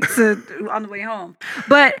way home.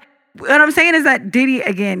 But what I'm saying is that Diddy,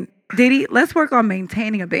 let's work on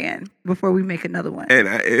maintaining a band before we make another one. And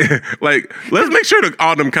let's make sure that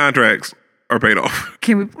all them contracts are paid off.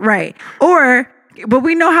 But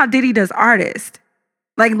we know how Diddy does artists.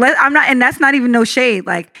 Like, I'm not, and that's not even no shade.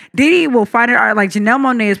 Like, Diddy will find it art. Like, Janelle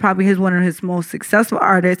Monáe is probably one of his most successful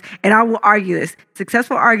artists, and I will argue this: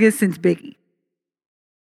 successful artist since Biggie.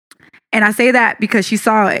 And I say that because she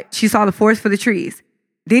saw it. She saw the forest for the trees.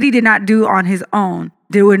 Diddy did not do on his own.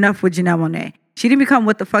 Do enough with Janelle Monáe. She didn't become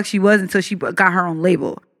what the fuck she was until she got her own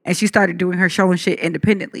label and she started doing her show and shit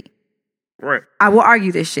independently. Right. I will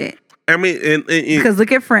argue this shit. I mean, because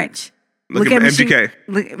look at French. Look at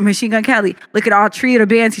MGK. Machine Gun Kelly. Look at all three of the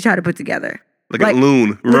bands he tried to put together. Look at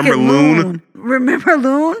Loon. Remember Loon? Remember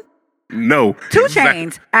Loon? No. 2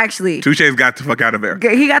 Chainz, actually. 2 Chainz got the fuck out of there.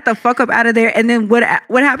 He got the fuck up out of there. And then what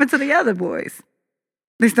happened to the other boys?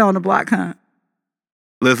 They still on the block, huh?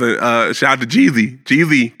 Listen, shout out to Jeezy.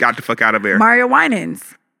 Jeezy got the fuck out of there. Mario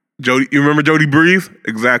Winans. Jody, you remember Jody Breeze?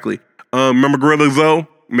 Exactly. Remember Gorilla Zoe?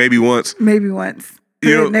 Maybe once. You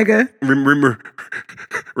know, nigga.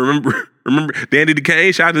 Remember Danny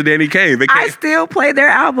Kane? Shout out to Danny Kane. I still play their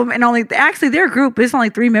album and actually their group is only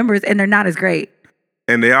 3 members and they're not as great.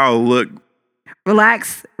 And they all look.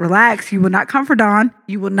 Relax. You will not come for Dawn.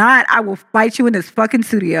 You will not. I will fight you in this fucking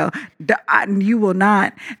studio. You will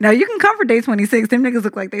not. Now you can come for Day 26. Them niggas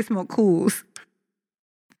look like they smoke cools.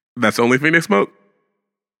 That's the only thing they smoke?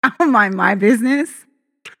 I don't mind my business.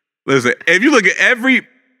 Listen, if you look at every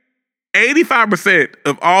 85%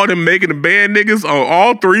 of all them making the band niggas on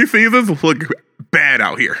all 3 seasons look bad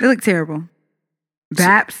out here. They look terrible.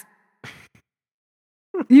 Baps.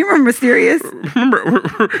 You remember Mysterious?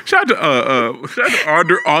 Shout out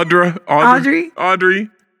to Audrey.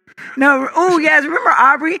 No, yes, remember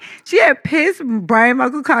Aubrey? She had pissed Brian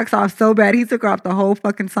Michael Cox off so bad he took her off the whole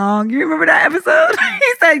fucking song. You remember that episode?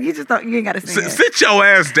 He said you ain't gotta sing it. Sit your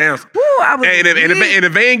ass down. Woo, and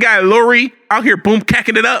if they ain't got Lori out here boom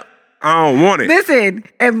cacking it up, I don't want it. Listen,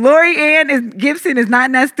 if Lori Ann Gibson is not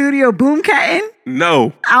in that studio boom catting,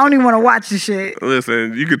 no, I don't even want to watch the shit.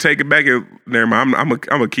 Listen, you could take it back and never mind. I'm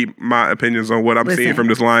gonna keep my opinions on what I'm seeing from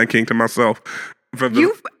this Lion King to myself. From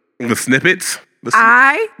the snippets.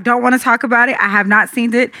 I don't want to talk about it. I have not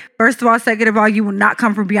seen it. First of all, second of all, you will not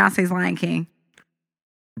come from Beyonce's Lion King.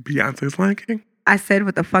 Beyonce's Lion King? I said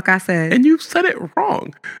what the fuck I said. And you said it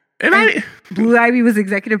wrong. And Blue Ivy was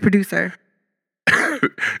executive producer.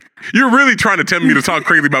 You're really trying to tell me to talk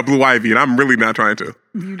crazy about Blue Ivy, and I'm really not trying to.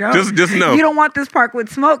 You don't? Just know. You don't want this park with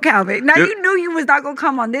smoke, Calvin. Now, you knew you was not going to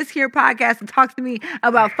come on this here podcast and talk to me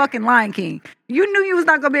about fucking Lion King. You knew you was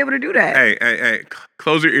not going to be able to do that. Hey.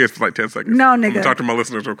 Close your ears for like 10 seconds. No, nigga. I'm gonna talk to my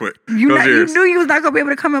listeners real quick. You knew you was not going to be able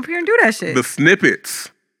to come up here and do that shit. The snippets.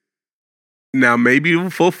 Now, maybe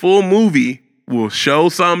for full movie will show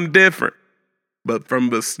something different. But from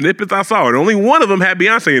the snippets I saw, and only one of them had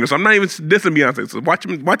Beyonce in it, so I'm not even dissing Beyonce. So watch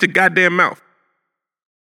your goddamn mouth.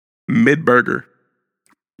 Mid-burger.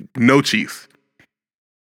 No cheese.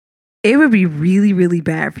 It would be really, really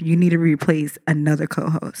bad for you need to replace another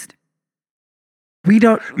co-host. We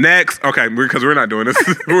don't... Next. Okay, because we're not doing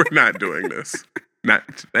this. We're not doing this. Not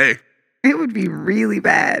today. It would be really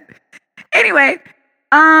bad. Anyway,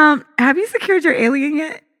 have you secured your alien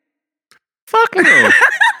yet? Fuck no.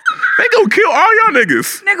 They gonna kill all y'all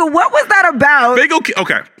niggas. Nigga, what was that about? They go kill.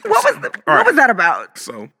 Okay. What was that about?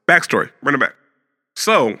 So, backstory. Run it back.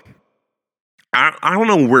 So, I don't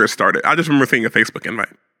know where it started. I just remember seeing a Facebook invite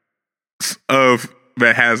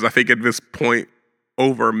that has, I think at this point,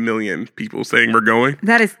 over 1 million people saying we're going.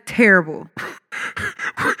 That is terrible.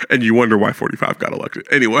 And you wonder why 45 got elected.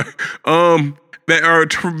 Anyway,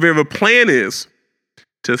 the plan is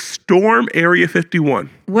to storm Area 51.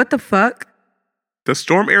 What the fuck? To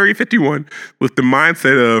storm Area 51 with the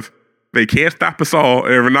mindset of they can't stop us all,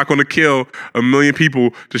 and we're not going to kill 1 million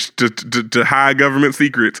people to hide government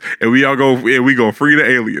secrets, and we go free the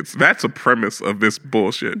aliens. That's a premise of this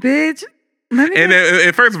bullshit, bitch.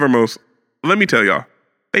 And first and foremost, let me tell y'all,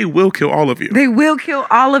 they will kill all of you. They will kill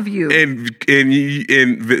all of you, and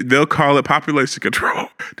they'll call it population control.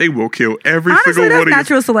 They will kill every Honestly, single one of you. That's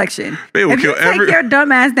natural selection. They will kill take your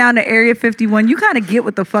dumb ass down to Area 51, you kind of get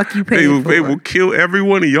what the fuck you paid for. They will kill every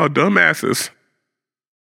one of y'all dumbasses.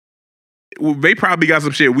 They probably got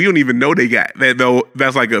some shit we don't even know they got. That's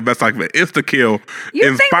like the insta kill.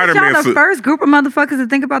 You think Spider-Man y'all the first group of motherfuckers to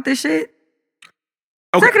think about this shit?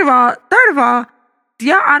 Okay. Third of all, do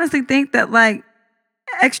y'all honestly think that like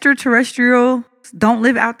extraterrestrials don't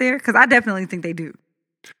live out there? Because I definitely think they do.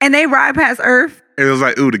 And they ride past Earth. And it was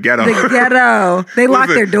like, ooh, the ghetto. The ghetto. They lock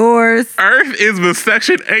their doors. Earth is the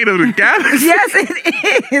Section 8 of the galaxy. Yes,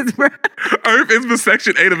 it is, bro. Earth is the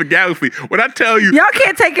Section 8 of the galaxy. When I tell you... Y'all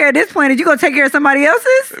can't take care of this planet. You gonna take care of somebody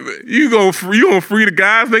else's? You gonna free the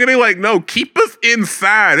guys? Nigga, they like, no, keep us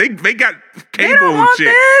inside. They got cable and shit.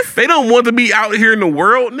 This. They don't want to be out here in the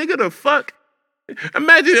world. Nigga, the fuck?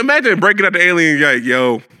 Imagine breaking out the alien. Like,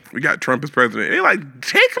 yo, we got Trump as president. They're like,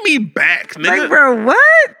 take me back, nigga. Like, bro,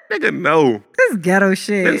 what? Nigga, no. This ghetto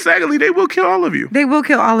shit. And secondly, they will kill all of you. They will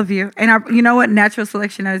kill all of you. And you know what? Natural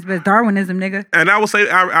selection at its best. Darwinism, nigga. And I will say,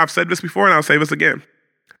 I've said this before, and I'll say this again.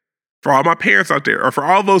 For all my parents out there, or for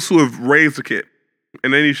all those who have raised a kid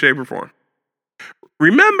in any shape or form,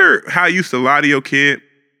 remember how you used to lie to your kid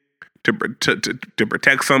to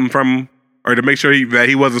protect something from him, or to make sure that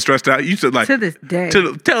he wasn't stressed out? You used to, like, to this day,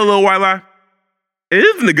 tell a little white lie. It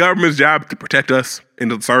isn't the government's job to protect us and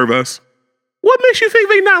to serve us. What makes you think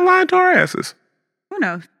they not lying to our asses? Who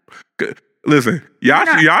knows? Listen,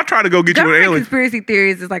 y'all try to go get you an alien. Conspiracy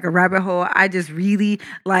theories is like a rabbit hole. I just really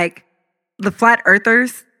like the flat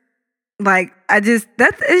earthers. Like,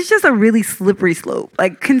 it's just a really slippery slope.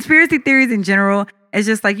 Like, conspiracy theories in general, it's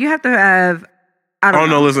just like you have to have. I don't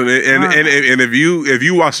know. No, listen, and if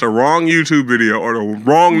you watch the wrong YouTube video or the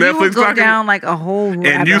wrong Netflix, go down like a whole rabbit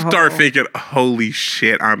and you start hole. thinking, "Holy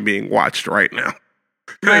shit, I'm being watched right now."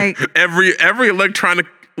 Like every electronic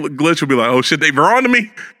glitch will be like, "Oh shit, they've on to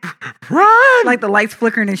me, run!" Like the lights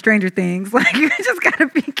flickering in Stranger Things. Like, you just gotta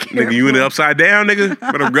be careful. Nigga, you in it upside down, nigga.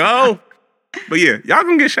 Better go. But yeah, y'all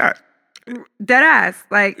gonna get shot. Dead ass.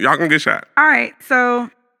 Like, y'all gonna get shot. All right, so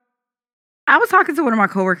I was talking to one of my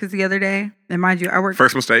coworkers the other day, and mind you, I work.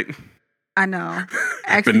 First mistake. I know.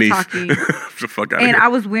 Actually talking. the fuck out and here. I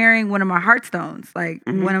was wearing one of my heartstones. Like,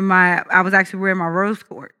 I was actually wearing my rose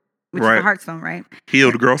quartz, which is a heartstone, right?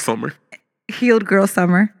 Healed girl summer. Healed girl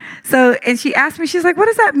summer. So, and she asked me, she's like, what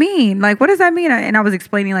does that mean? Like, what does that mean? And I was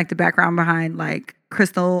explaining like the background behind like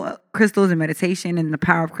crystals and meditation and the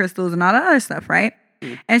power of crystals and all that other stuff, right?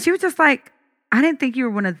 And she was just like, I didn't think you were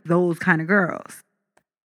one of those kind of girls.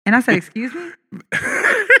 And I said, excuse me?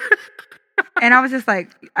 And I was just like,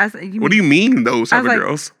 what do you mean those type of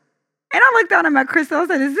girls? And I looked down at my crystal. I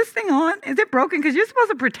said, is this thing on? Is it broken? Because you're supposed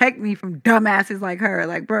to protect me from dumbasses like her.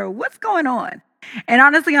 Like, bro, what's going on? And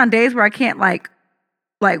honestly, on days where I can't like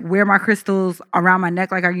wear my crystals around my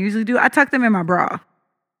neck like I usually do, I tuck them in my bra.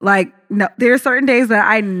 Like, no, there are certain days that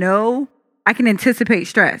I know I can anticipate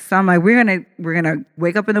stress. So I'm like, we're gonna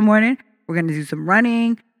wake up in the morning. We're gonna do some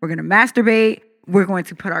running. We're gonna masturbate. We're going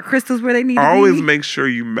to put our crystals where they need to be. Always make sure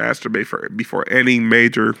you masturbate before any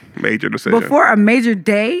major decision. Before a major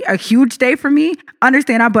day, a huge day for me,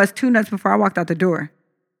 understand I bust 2 nuts before I walked out the door.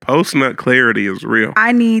 Post-nut clarity is real.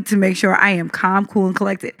 I need to make sure I am calm, cool, and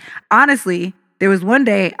collected. Honestly, there was one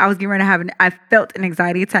day I was getting ready to have I felt an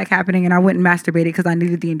anxiety attack happening, and I went and masturbated because I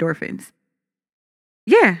needed the endorphins.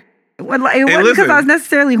 Yeah. It wasn't because I was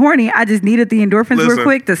necessarily horny. I just needed the endorphins real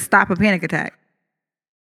quick to stop a panic attack.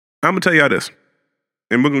 I'm going to tell y'all this,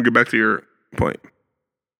 and we're going to get back to your point.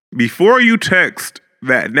 Before you text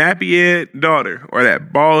that nappy-head daughter or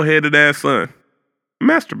that bald-headed ass son,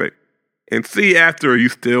 masturbate. And see after you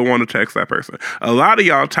still want to text that person. A lot of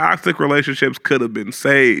y'all toxic relationships could have been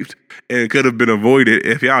saved and could have been avoided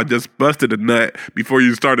if y'all just busted a nut before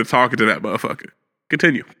you started talking to that motherfucker.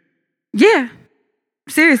 Continue. Yeah.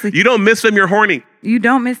 Seriously. You don't miss them, you're horny. You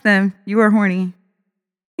don't miss them, you are horny.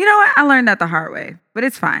 You know what? I learned that the hard way, but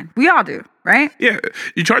it's fine. We all do, right? Yeah.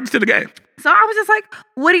 You charge it to the game. So I was just like,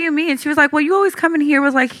 what do you mean? She was like, well, you always come in here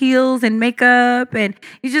with like heels and makeup and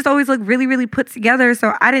you just always look really, really put together.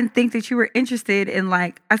 So I didn't think that you were interested in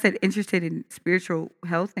interested in spiritual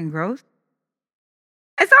health and growth.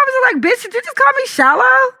 And so I was like, bitch, did you just call me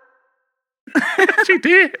shallow? She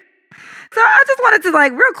did. So I just wanted to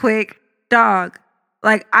like real quick, dog,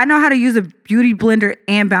 like I know how to use a beauty blender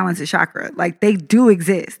and balance a chakra. Like they do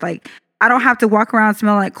exist. Like I don't have to walk around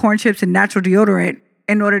smelling like corn chips and natural deodorant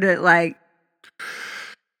in order to like,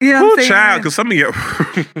 you know what I'm saying? Child, because some of you...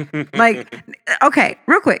 like, okay,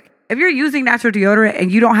 real quick. If you're using natural deodorant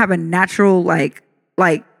and you don't have a natural, like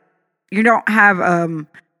you don't have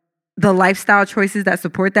the lifestyle choices that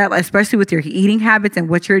support that, like, especially with your eating habits and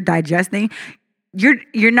what you're digesting, you're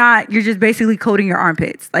just basically coating your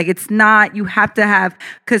armpits. Like, it's not, you have to have,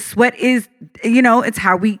 because sweat is, it's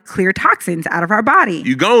how we clear toxins out of our body.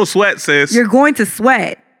 You gonna sweat, sis. You're going to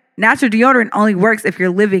sweat. Natural deodorant only works if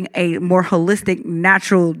you're living a more holistic,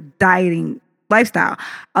 natural dieting lifestyle.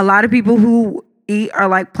 A lot of people who eat are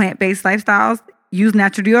like plant-based lifestyles use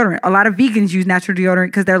natural deodorant. A lot of vegans use natural deodorant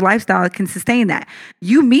because their lifestyle can sustain that.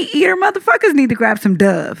 You meat eater motherfuckers need to grab some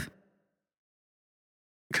Dove.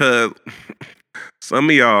 Because some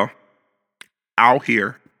of y'all out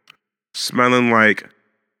here smelling like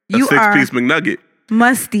a six-piece McNugget.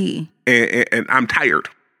 Musty. And I'm tired.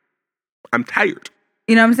 I'm tired.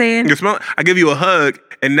 You know what I'm saying? You smell. I give you a hug,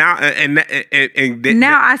 and now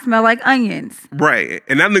Now I smell like onions. right.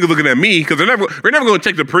 And that nigga looking at me because we're never gonna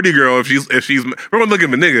check the pretty girl if she's we're gonna look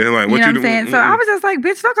at the nigga and like what You know you what I'm saying? doing? So I was just like,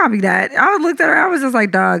 bitch, don't call me that. I looked at her. I was just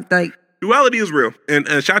like, dog, like. Duality is real. And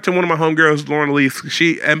shout out to one of my homegirls, Lauren Elise.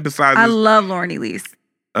 She emphasizes. I love Lauren Elise.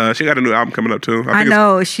 She got a new album coming up too. I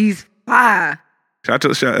know she's fire. Shout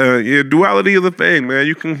out to yeah, duality is a thing, man.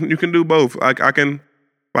 You can do both. I can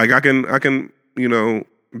you know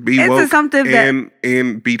be It's woke something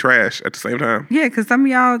and be trash at the same time. Yeah, because some of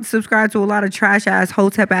y'all subscribe to a lot of trash ass,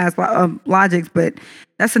 hotep ass logics, but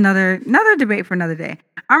that's another debate for another day.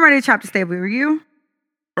 I'm ready to chop the stable. Were you?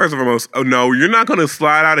 First and foremost, oh no, you're not gonna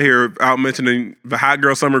slide out of here without mentioning the hot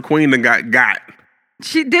girl summer queen that got.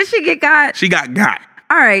 She get got? She got.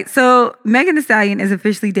 All right, so Megan Thee Stallion is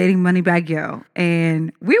officially dating Moneybagg Yo,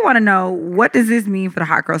 and we want to know, what does this mean for the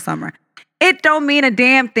hot girl summer? It don't mean a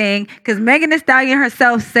damn thing, because Megan Thee Stallion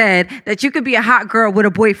herself said that you could be a hot girl with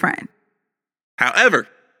a boyfriend. However,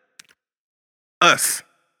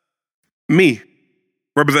 me,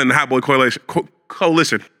 representing the Hot Boy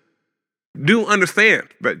Coalition, do understand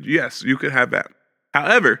that, yes, you could have that.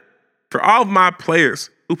 However, for all of my players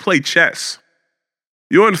who play chess,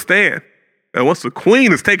 you understand that once the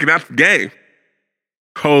queen is taken out of the game,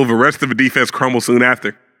 the rest of the defense crumbles soon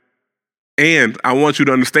after. And I want you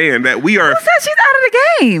to understand that we are... Who said she's out of the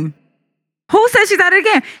game? Who said she's out of the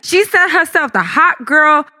game? She said herself, the hot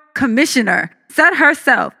girl commissioner, said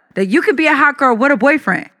herself that you could be a hot girl with a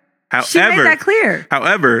boyfriend. However, she made that clear.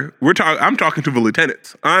 However, I'm talking to the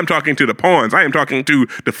lieutenants. I'm talking to the pawns. I am talking to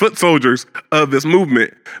the foot soldiers of this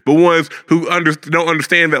movement. The ones who don't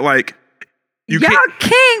understand that, like, Y'all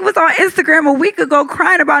King was on Instagram a week ago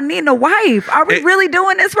crying about needing a wife. Are we really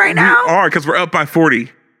doing this right now? We are, because we're up by 40.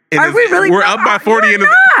 Are we really? We're up by 40. You're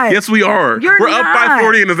not. Yes, we are. We're up by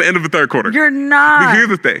 40 and it's the end of the third quarter. You're not. But here's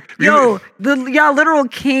the thing. Y'all literal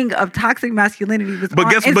king of toxic masculinity was on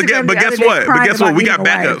Instagram But guess what? We got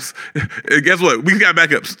backups. Guess what? We got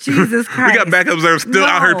backups. Jesus Christ. We got backups that are still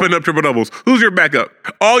out here putting up triple doubles. Who's your backup?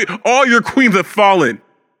 All your queens have fallen.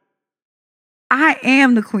 I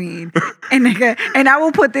am the queen, and I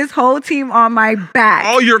will put this whole team on my back.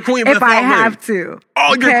 All your queens have fallen. If I have to.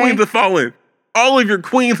 All your queens have fallen. All of your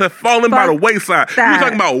queens have fallen by the wayside. You're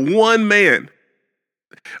talking about one man.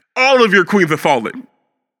 All of your queens have fallen.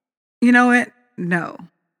 You know what? No.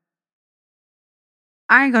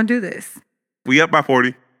 I ain't gonna do this. We up by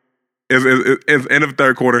 40. It's end of the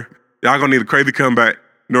third quarter. Y'all gonna need a crazy comeback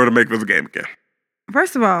in order to make this a game again.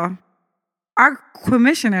 First of all, our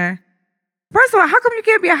commissioner... First of all, how come you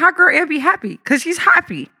can't be a hot girl and be happy? Because she's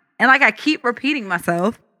happy. And like I keep repeating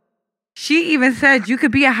myself, she even said you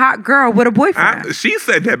could be a hot girl with a boyfriend. She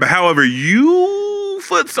said that, but however, you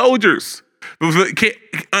foot soldiers. That's not true.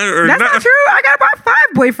 I got about 5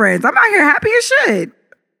 boyfriends. I'm out here happy as shit.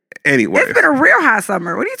 Anyway. It's been a real hot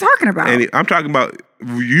summer. What are you talking about? I'm talking about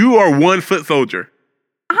you are one foot soldier.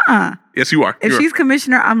 Yes, you are. If she's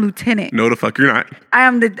commissioner, I'm lieutenant. No, the fuck you're not. I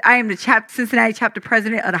am the Cincinnati chapter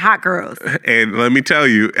president of the Hot Girls. And let me tell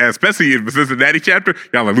you, especially in the Cincinnati chapter,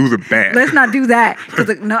 y'all are losing bad. Let's not do that. Y'all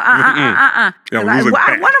are losing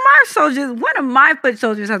bad. One of my foot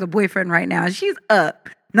soldiers has a boyfriend right now. She's up.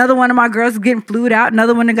 Another one of my girls is getting flued out.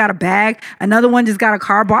 Another one that got a bag. Another one just got a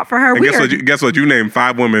car bought for her. Guess what? You named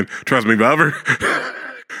 5 women. Trust me, Glover.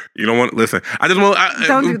 You don't want to listen. I just want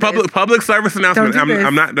public service announcement.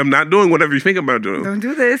 I'm not doing whatever you think I'm about doing. Don't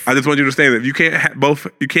do this. I just want you to understand that you can't have both.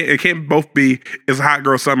 It can't both be. It's a hot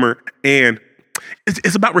girl summer and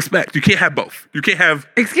it's about respect. You can't have both. You can't have.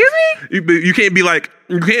 Excuse me. You can't be like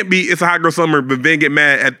it's a hot girl summer, but then get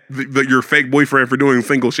mad at your fake boyfriend for doing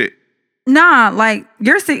single shit. Nah, like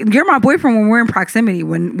you're my boyfriend when we're in proximity.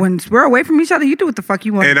 When we're away from each other, you do what the fuck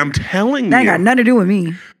you want. And I'm telling that ain't got nothing to do with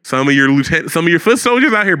me. Some of your foot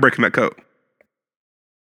soldiers out here breaking that code.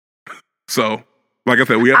 So, like I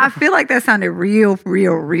said, I feel like that sounded real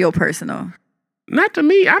personal. Not to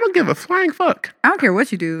me. I don't give a flying fuck. I don't care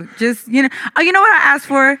what you do. Just you know what I asked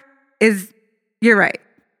for is you're right.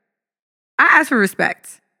 I asked for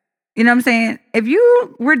respect. You know what I'm saying? If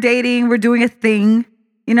we're dating, we're doing a thing.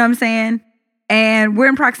 You know what I'm saying? And we're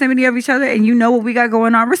in proximity of each other and you know what we got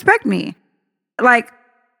going on. Respect me. Like,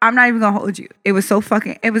 I'm not even going to hold you. It was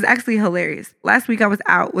it was actually hilarious. Last week I was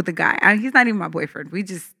out with a guy. He's not even my boyfriend. We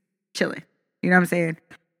just chilling. You know what I'm saying?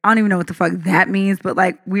 I don't even know what the fuck that means, but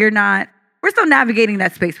like, we're still navigating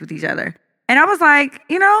that space with each other. And I was like,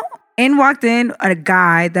 in walked in a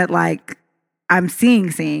guy that like, I'm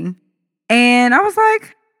seeing. And I was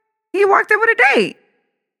like, he walked in with a date.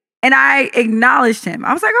 And I acknowledged him.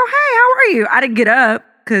 I was like, oh, hey, how are you? I didn't get up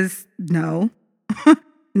because no.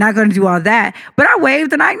 Not going to do all that. But I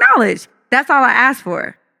waved and I acknowledged. That's all I asked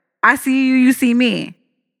for. I see you, you see me.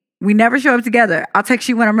 We never show up together. I'll text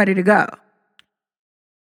you when I'm ready to go.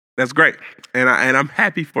 That's great. And I'm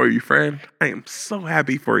happy for you, friend. I am so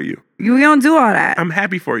happy for you. You don't do all that. I'm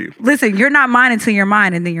happy for you. Listen, you're not mine until you're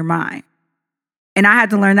mine, and then you're mine. And I had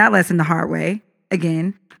to learn that lesson the hard way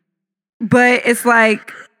again. But it's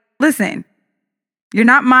like, listen, you're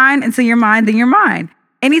not mine until you're mine, then you're mine.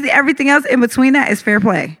 Everything else in between that is fair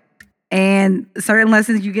play. And certain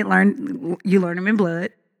lessons you learn them in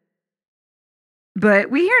blood.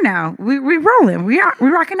 But we here now. We rolling. We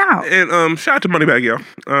rocking out. And shout out to Moneybag Yo.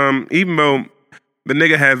 Even though the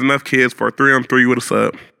nigga has enough kids for a 3-on-3 with a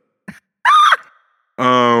sub.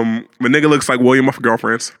 The nigga looks like William off of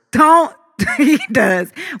Girlfriends. Don't. He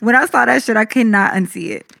does. When I saw that shit, I could not unsee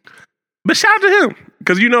it. But shout out to him.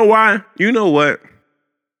 Because you know why? You know what?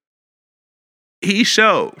 He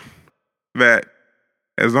showed that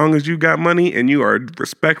as long as you got money and you are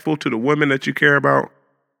respectful to the women that you care about,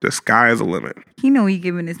 the sky is the limit. He know he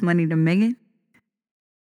giving his money to Megan.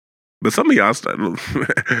 But some of y'all,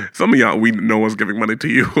 no one's giving money to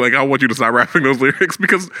you. Like, I want you to start rapping those lyrics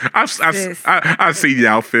because I've seen your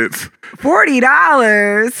outfits.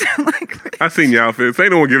 $40. Like, I've seen your outfits. Ain't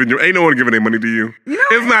no one giving their money to you.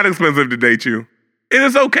 It's not expensive to date you. And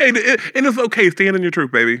it's okay. It's okay. Stand in your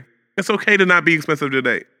truth, baby. It's okay to not be expensive to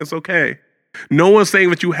date. It's okay. No one's saying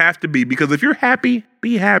that you have to be, because if you're happy,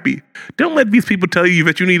 be happy. Don't let these people tell you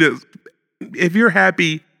that you need to. If you're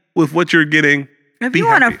happy with what you're getting, if you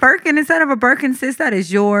want a Firkin instead of a Birkin, sis, that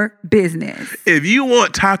is your business. If you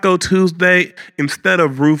want Taco Tuesday instead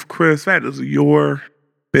of Ruth Chris, that is your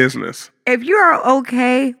business. If you are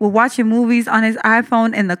okay with watching movies on his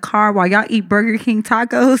iPhone in the car while y'all eat Burger King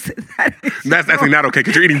tacos, that's actually not okay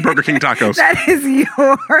because you're eating Burger King tacos. That is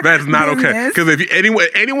your That's not okay. Because if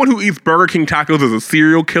anyone who eats Burger King tacos is a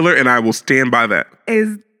serial killer, and I will stand by that.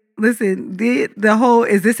 Listen, the whole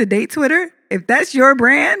is this a date Twitter? If that's your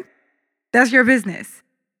brand, that's your business.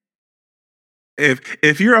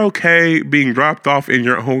 If you're okay being dropped off in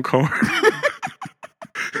your own car,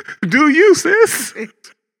 do you, sis?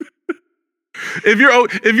 If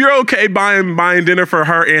you're okay buying dinner for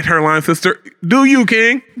her and her line sister, do you,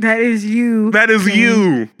 King? That is you. That is King.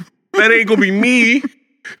 You. That ain't gonna be me,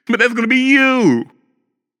 but that's gonna be you.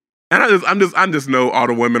 And I just know all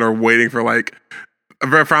the women are waiting for like.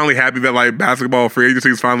 They're finally happy that like basketball free agency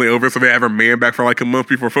is finally over, so they have a man back for like a month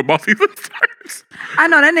before football season starts. I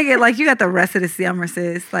know that nigga. Like you got the rest of the summer,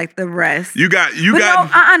 sis. Like the rest. You got.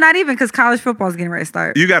 Not even because college football is getting ready to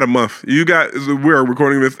start. You got a month. We're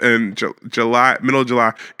recording this in July, middle of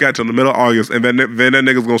July. Got till the middle of August, and then that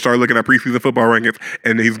nigga's gonna start looking at preseason football rankings,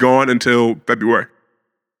 and he's gone until February.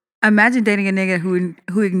 Imagine dating a nigga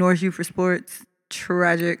who ignores you for sports.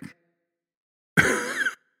 Tragic.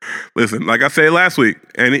 Listen, like I said last week,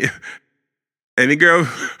 any girl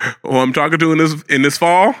who I'm talking to in this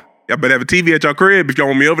fall, y'all better have a TV at y'all crib if y'all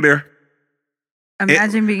want me over there.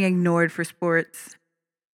 Imagine being ignored for sports.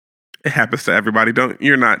 It happens to everybody. Don't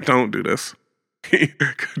do this.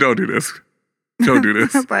 Don't do this. Don't do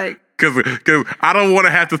this. Because I don't want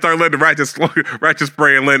to have to start letting the righteous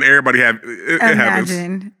spray and letting everybody have it.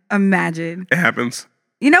 Happens. Imagine. It happens.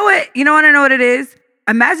 You know what? You know what I know what it is?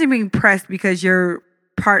 Imagine being pressed because your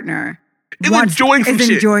partner is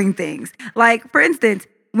enjoying things. Like, for instance,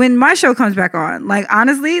 when my show comes back on, like,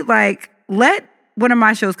 honestly, like, let one of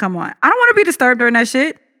my shows come on. I don't want to be disturbed during that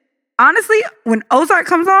shit. Honestly, when Ozark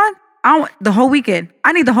comes on, the whole weekend.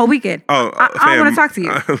 I need the whole weekend. Oh, I don't want to talk to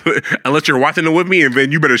you. Unless you're watching it with me, and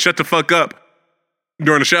then you better shut the fuck up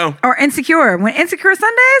during the show. Or Insecure. When Insecure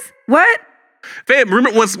Sundays? What? Fam,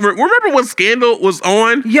 remember when Scandal was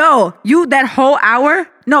on? Yo, that whole hour?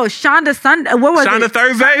 No, Shonda Sunday. What was Shonda it?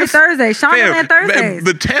 Thursdays? Shonda and Thursdays.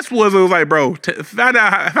 The test was like, bro, find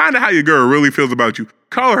out how your girl really feels about you.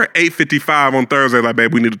 Call her 8:55 on Thursday, like,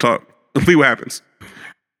 babe, we need to talk. See what happens.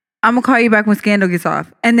 I'm gonna call you back when Scandal gets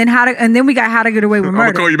off, and then we got How to Get Away with Murder.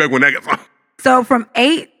 I'm gonna call you back when that gets off. So from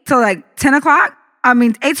 8 to like 10 o'clock. 8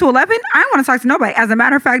 to 11, I didn't want to talk to nobody. As a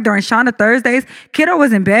matter of fact, during Shonda Thursdays, kiddo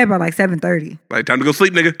was in bed by like 7:30. Like, time to go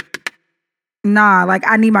sleep, nigga. Nah, like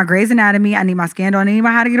I need my Grey's Anatomy, I need my Scandal, I need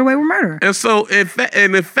my How to Get Away with Murder. And so if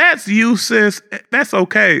that's you, sis, that's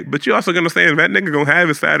okay. But you also gonna understand that nigga gonna have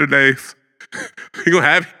his Saturdays. he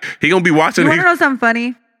gonna be watching. You wanna know something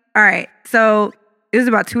funny? All right, so it was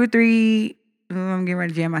about 2 or 3. I'm getting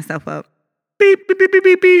ready to jam myself up. Beep, beep, beep, beep,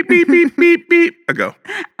 beep, beep, beep, beep, beep, beep. I go.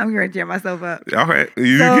 I'm going to jam myself up. All right.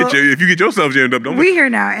 If you get yourself jammed up, don't we? We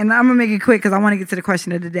here now, and I'm going to make it quick because I want to get to the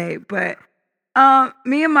question of the day. But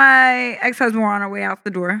me and my ex-husband were on our way out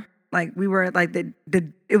the door. Like, we were like,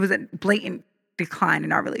 it was a blatant decline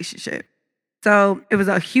in our relationship. So it was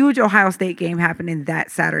a huge Ohio State game happening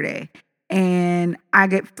that Saturday. And I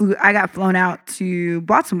got flown out to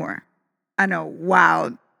Baltimore. I know,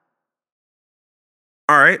 wild.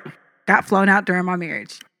 All right. Got flown out during my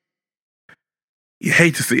marriage. You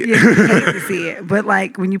hate to see it. Yeah, you hate to see it. But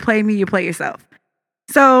like when you play me, you play yourself.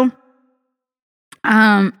 So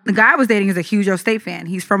the guy I was dating is a huge Ohio State fan.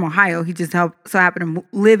 He's from Ohio. He just so happened to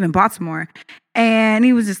live in Baltimore. And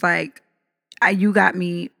he was just like, you got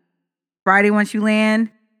me Friday once you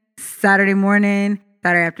land, Saturday morning,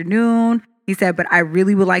 Saturday afternoon. He said, but I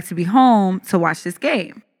really would like to be home to watch this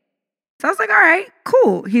game. So I was like, all right,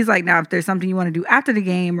 cool. He's like, now, if there's something you want to do after the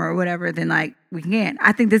game or whatever, then like we can.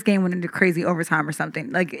 I think this game went into crazy overtime or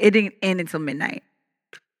something. Like it didn't end until midnight.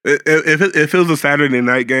 If it was a Saturday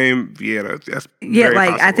night game, yeah, that's very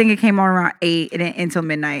like possible. I think it came on around 8 and it until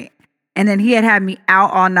midnight. And then he had me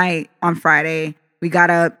out all night on Friday. We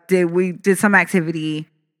got up, we did some activity,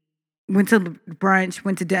 went to brunch,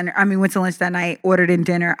 went to lunch that night, ordered in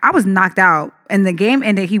dinner. I was knocked out. And the game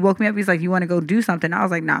ended. He woke me up. He's like, you want to go do something? I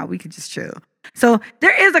was like, nah, we could just chill. So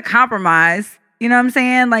there is a compromise. You know what I'm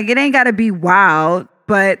saying? Like, it ain't got to be wild,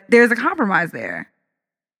 but there's a compromise there.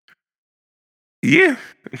 Yeah.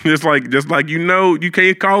 Just like you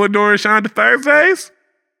can't call it during Shonda Thursdays.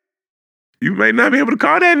 You may not be able to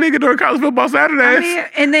call that nigga during college football Saturdays. I mean,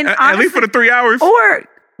 and then at least for the 3 hours. Or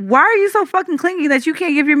why are you so fucking clingy that you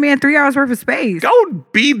can't give your man 3 hours worth of space?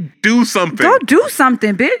 Do something. Go do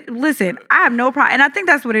something, bitch. Listen, I have no problem. And I think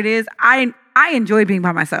that's what it is. I enjoy being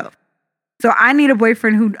by myself. So I need a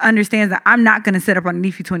boyfriend who understands that I'm not going to sit up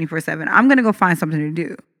underneath you 24/7. I'm going to go find something to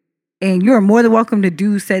do. And you're more than welcome to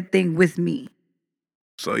do said thing with me.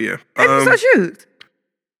 So, yeah. So choose.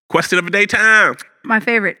 Question of the day time. My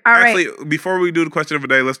favorite. All right. Actually, before we do the question of the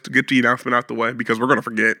day, let's get the announcement out the way because we're going to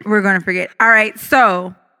forget. We're going to forget. All right.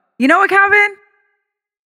 So, you know what, Calvin?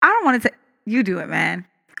 I don't want to you do it, man.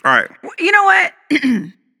 All right. You know what?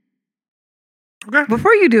 Okay.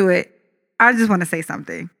 Before you do it, I just want to say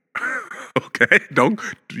something. Okay.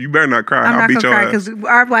 You better not cry. I'm I'll not beat going to your cry ass. because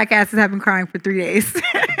our black asses have been crying for 3 days.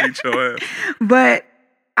 Beat your ass. But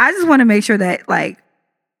I just want to make sure that, like,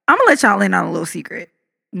 I'm going to let y'all in on a little secret.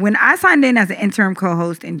 When I signed in as an interim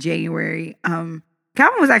co-host in January, Calvin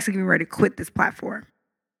was actually getting ready to quit this platform.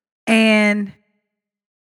 And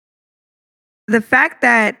the fact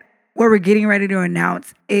that what we're getting ready to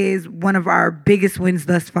announce is one of our biggest wins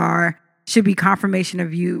thus far should be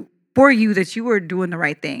confirmation for you that you were doing the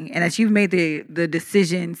right thing and that you've made the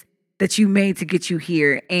decisions that you made to get you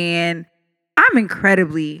here. And I'm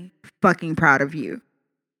incredibly fucking proud of you.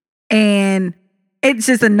 And it's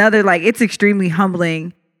just another, like, it's extremely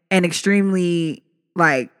humbling and extremely,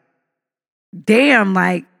 like, damn,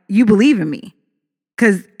 like, you believe in me.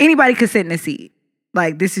 Because anybody could sit in a seat.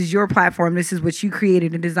 Like, this is your platform. This is what you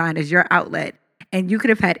created and designed as your outlet. And you could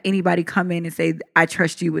have had anybody come in and say, I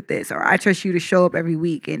trust you with this, or I trust you to show up every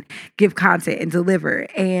week and give content and deliver.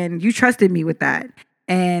 And you trusted me with that.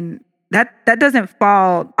 And that doesn't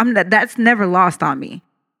fall, that's never lost on me.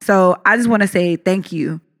 So I just want to say thank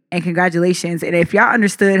you and congratulations. And if y'all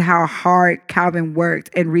understood how hard Calvin worked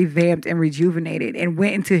and revamped and rejuvenated and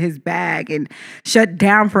went into his bag and shut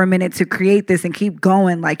down for a minute to create this and keep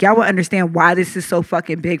going, like, y'all will understand why this is so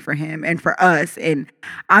fucking big for him and for us. And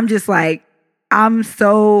I'm just like, I'm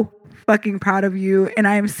so fucking proud of you. And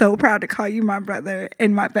I am so proud to call you my brother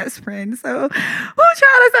and my best friend. So, child,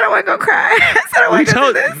 I said I wasn't going to cry. I said I wasn't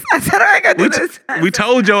going to do this. I said I ain't going to do this. We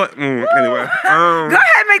told you. Anyway. Go ahead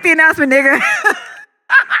and make the announcement, nigga.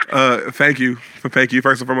 Thank you,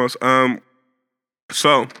 first and foremost.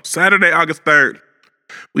 So Saturday, August 3rd,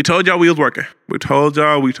 we told y'all we was working. We told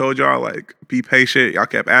y'all, like, be patient. Y'all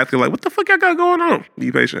kept asking, like, what the fuck y'all got going on?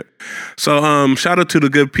 Be patient. So, shout out to the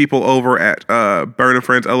good people over at Burn &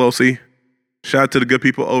 Friends LLC. Shout out to the good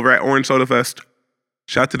people over at Orange Soda Fest.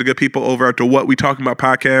 Shout out to the good people over at the What We Talking About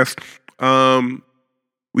podcast.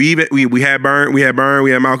 We had Burn, we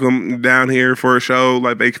had Malcolm down here for a show.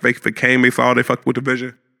 Like, they came, they saw, they fucked with the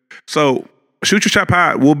vision. So Shoot Your Shot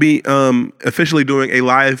Pod will be officially doing a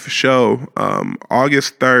live show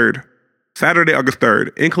August 3rd, Saturday, August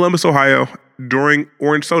 3rd in Columbus, Ohio during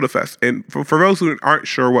Orange Soda Fest. And for those who aren't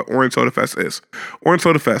sure what Orange Soda Fest is, Orange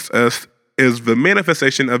Soda Fest is the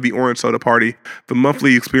manifestation of the Orange Soda Party, the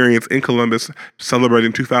monthly experience in Columbus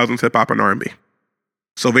celebrating 2000s hip hop and R&B.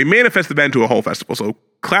 So they manifested that into a whole festival. So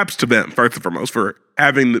claps to them, first and foremost, for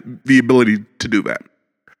having the ability to do that.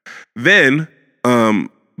 Then,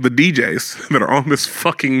 the DJs that are on this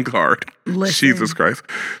fucking card. Listen. Jesus Christ.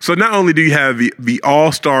 So not only do you have the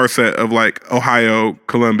all-star set of, like, Ohio,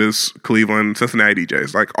 Columbus, Cleveland, Cincinnati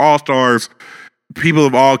DJs, like all-stars people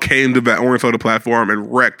have all came to that Orange Soda platform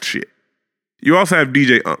and wrecked shit. You also have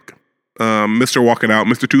DJ Unk, Mr. Walk It Out,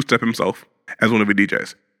 Mr. Two Step himself as one of the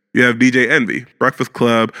DJs. You have DJ Envy, Breakfast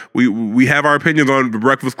Club. We have our opinions on the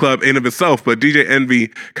Breakfast Club in of itself, but DJ Envy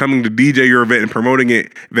coming to DJ your event and promoting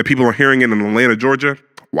it, that people are hearing it in Atlanta, Georgia,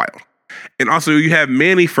 wild. And also you have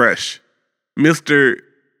Manny Fresh, Mr.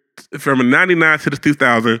 from 99 to the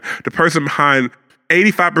 2000, the person behind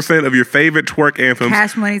 85% of your favorite twerk anthems.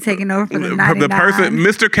 Cash Money taking over for the 99. The person,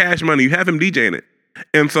 Mr. Cash Money, you have him DJing it.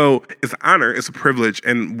 And so it's an honor, it's a privilege,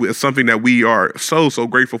 and it's something that we are so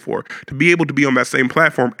grateful for, to be able to be on that same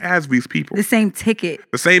platform as these people. The same ticket.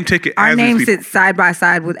 The same ticket Our as names these people. sit side by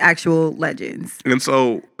side with actual legends. And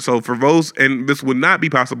so for those, and this would not be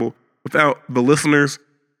possible without the listeners,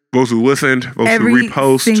 those who listened, those Every who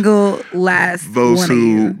repost, single last those one who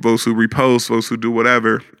of you. those who repost, those who do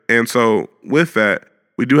whatever. And so with that,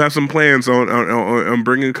 we do have some plans on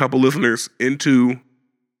bringing a couple listeners into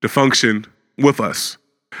the function with us.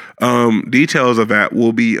 Details of that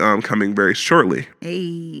will be coming very shortly.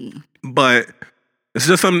 Hey. But it's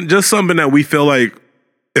just something that we feel like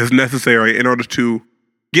is necessary in order to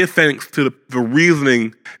give thanks to the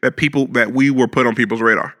reasoning that we were put on people's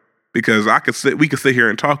radar. Because we could sit here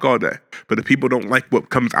and talk all day, but if people don't like what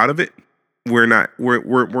comes out of it, we're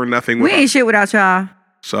nothing. We ain't shit without y'all.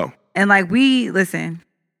 So, and like this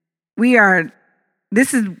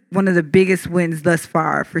is one of the biggest wins thus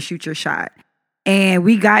far for Shoot Your Shot. And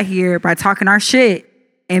we got here by talking our shit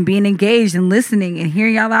and being engaged and listening and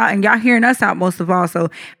hearing y'all out, and y'all hearing us out most of all. So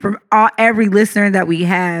from every listener that we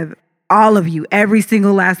have, all of you, every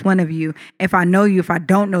single last one of you, if I know you, if I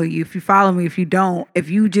don't know you, if you follow me, if you don't, if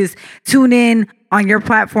you just tune in on your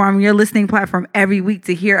platform, your listening platform every week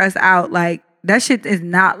to hear us out, like that shit is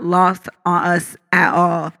not lost on us at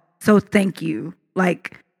all. So thank you.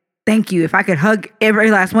 Like, thank you. If I could hug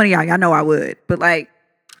every last one of y'all know I would. But like,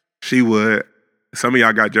 she would. Some of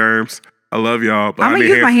y'all got germs. I love y'all. But I'm gonna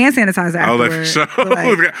use my hand sanitizer afterwards.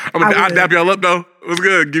 I'll dap y'all up though. It was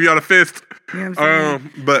good. Give y'all the fist. You know what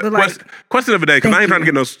I'm saying? But question of the day, because I ain't trying to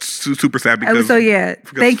get no super sad. Because so yeah,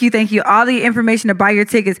 thank you. All the information to buy your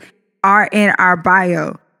tickets are in our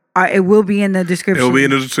bio. It will be in the description. It will be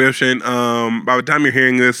in the description. By the time you're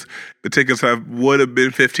hearing this, the tickets would have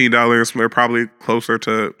been $15. They're probably closer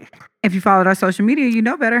to. If you followed our social media, you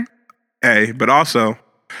know better. Hey, but also,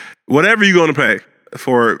 whatever you're going to pay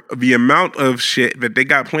for the amount of shit that they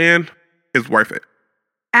got planned is worth it.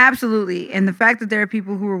 Absolutely. And the fact that there are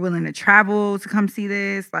people who are willing to travel to come see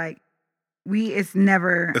this, like, it's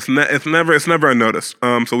never unnoticed.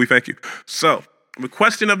 So we thank you. So the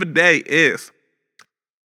question of the day is,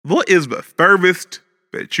 what is the furthest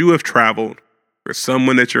that you have traveled for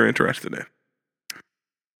someone that you're interested in?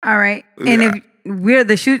 All right. And if we're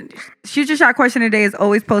the shoot your shot question today is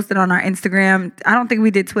always posted on our Instagram. I don't think we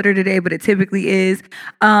did Twitter today, but it typically is.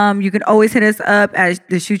 You can always hit us up at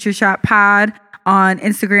the Shoot Your Shot Pod on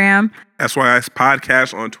Instagram. SYS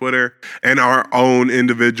Podcast on Twitter, and our own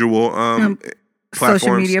individual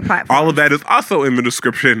social media platforms. All of that is also in the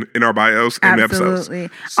description in our bios and episodes. Absolutely.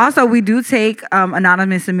 Also, we do take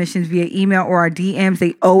anonymous submissions via email or our DMs.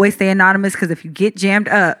 They always stay anonymous because if you get jammed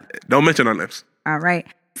up, don't mention our names. All right.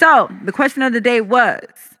 So the question of the day was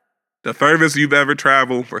the furthest you've ever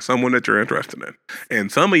traveled for someone that you're interested in.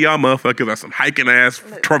 And some of y'all motherfuckers are some hiking ass,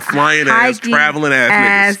 flying ass, traveling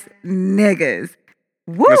ass niggas.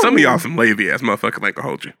 Woo. And some of y'all some lazy ass motherfuckers ain't gonna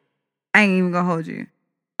hold you. I ain't even gonna hold you.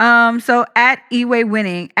 So at E-Way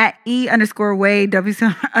Winning, at E_Way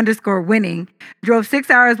W_winning, drove 6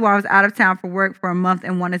 hours while I was out of town for work for a month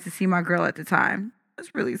and wanted to see my girl at the time.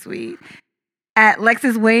 That's really sweet. At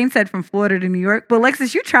Lexus Wayne said from Florida to New York. But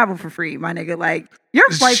Lexus, you travel for free, my nigga. Like, your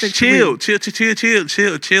flights are chill like,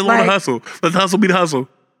 on the hustle. Let the hustle be the hustle.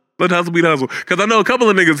 Because I know a couple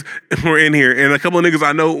of niggas were in here, and a couple of niggas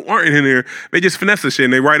I know aren't in here. They just finesse the shit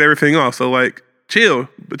and they write everything off. So, like, chill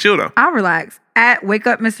though. I'll relax. At Wake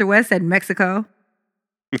Up Mr. West said Mexico.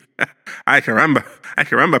 I can remember,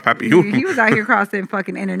 papi. He was out here crossing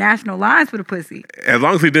fucking international lines for the pussy. As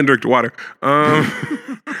long as he didn't drink the water.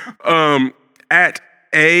 At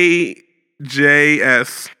AJS,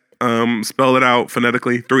 spell it out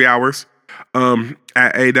phonetically, 3 hours. At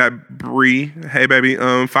A.Bree, hey baby,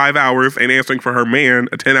 5 hours and answering for her man,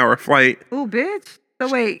 a 10-hour flight. Ooh, bitch. So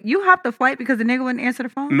wait, you hopped the flight because the nigga wouldn't answer the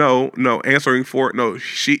phone? No, answering for the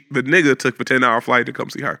nigga took the 10-hour flight to come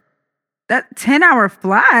see her. That 10-hour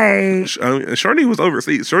flight. Shorty was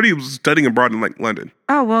overseas. Shorty was studying abroad in like London.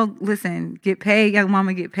 Oh, well, listen, get paid, young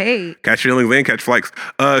mama, get paid. Catch feelings and catch flights.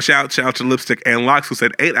 Shout out to Lipstick and Locks who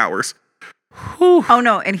said 8 hours. Whew. Oh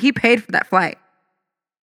no, and he paid for that flight.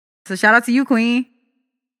 So shout out to you, queen.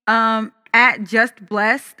 At Just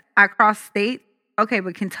Blessed, I crossed state. Okay,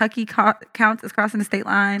 but Kentucky counts as crossing the state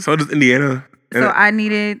line. So does Indiana. So I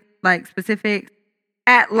needed like specifics.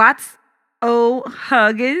 At Lots O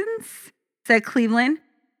Huggins said Cleveland.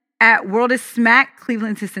 At World is Smack,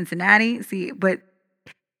 Cleveland to Cincinnati. See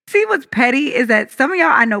what's petty is that some of y'all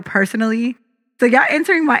I know personally. So y'all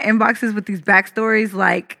entering my inboxes with these backstories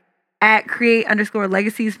like at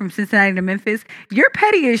create_legacies from Cincinnati to Memphis. You're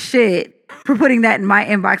petty as shit for putting that in my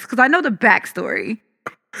inbox because I know the backstory.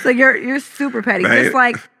 So you're super petty. Man. Just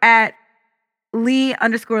like at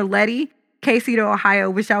Lee_Letty, KC to Ohio.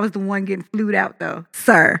 Wish I was the one getting flued out though.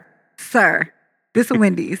 Sir. This is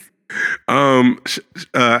Wendy's.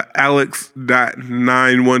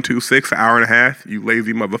 Alex.9126, an hour and a half, you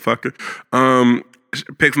lazy motherfucker.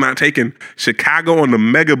 Picks not taken. Chicago on the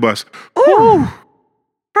Megabus. Ooh.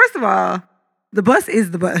 First of all, the bus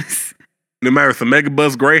is the bus. No matter if it's a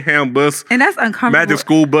Megabus, Greyhound bus, And that's uncomfortable. Magic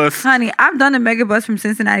School bus. Honey, I've done a Megabus from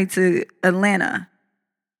Cincinnati to Atlanta.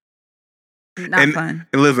 Not fun.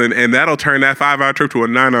 And listen, and that'll turn that 5-hour trip to a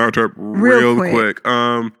 9-hour trip real quick.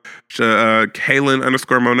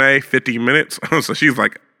 Kaylin_Monet, 15 minutes. So she's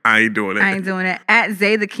like, I ain't doing it. I ain't doing it. At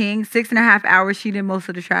Zay the King, 6.5 hours. She did most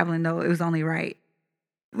of the traveling though. It was only right.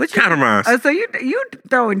 What you Compromise. Oh, so you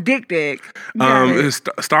throwing dick.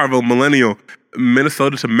 Starville Millennial,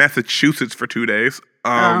 Minnesota to Massachusetts for 2 days.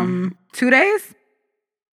 2 days?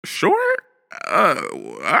 Sure. All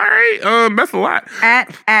right. That's a lot. At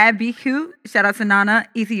BQ, shout out to Nana,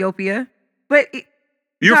 Ethiopia. But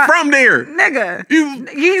You're from there, nigga. You're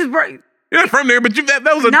not from there, but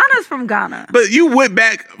that was a Nana's from Ghana. But you went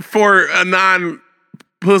back for a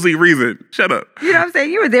non-pussy reason. Shut up. You know what I'm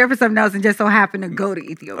saying? You were there for something else and just so happened to go to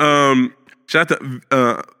Ethiopia. Shout out to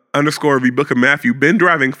 _V Book of Matthew. Been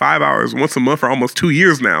driving 5 hours once a month for almost 2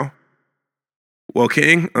 years now. Well,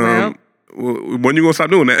 King, when you gonna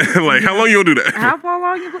stop doing that? Like, how long you gonna do that? How far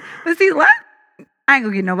long you? But see, what? I ain't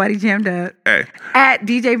gonna get nobody jammed up. Hey. At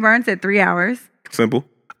DJ Burns at 3 hours. Simple.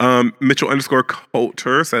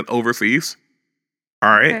 Mitchell_Coulter said overseas. All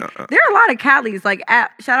right. Okay. There are a lot of Calis. Like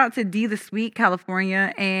shout out to D the Sweet,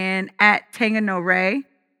 California, and at Tanga No Ray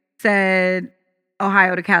said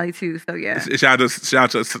Ohio to Cali too. So yeah. Shout out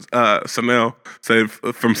to Sanel said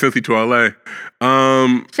from Cincy to LA.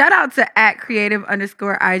 Shout out to at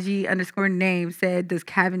creative_IG_name said, does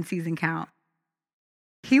cabin season count?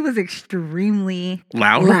 He was extremely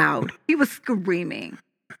loud. He was screaming.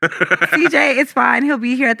 CJ, it's fine. He'll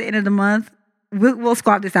be here at the end of the month. We'll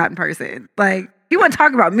squat this out in person. Like, he wasn't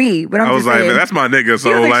talking about me, but I was like, saying, man, that's my nigga. So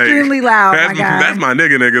he was like, extremely loud. That's my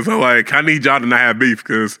nigga. So like, I need y'all to not have beef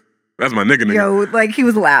because that's my nigga. Yo, like he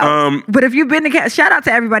was loud. But if you've been to shout out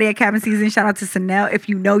to everybody at cabin season. Shout out to Sanel. If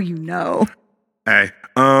you know, you know. Hey,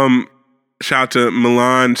 shout out to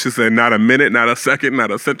Milan. She said, not a minute, not a second, not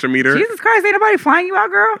a centimeter. Jesus Christ, ain't nobody flying you out,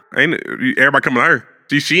 girl? Ain't everybody coming to her?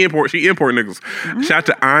 She import niggas. Mm-hmm. Shout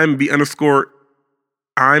out to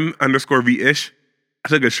I'm_V-ish. I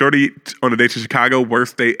took a shorty on a date to Chicago,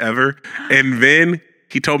 worst date ever. And then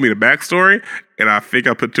he told me the backstory, and I think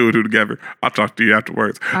I put two and two together. I'll talk to you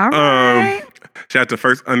afterwards. All right. Shout out to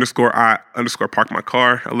first_I_park my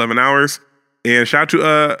car, 11 hours. And shout out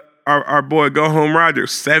to our boy Go Home Roger,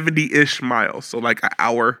 70-ish miles. So like an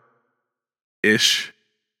hour-ish.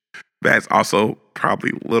 That's also probably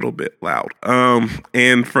a little bit loud.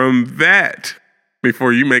 And from that,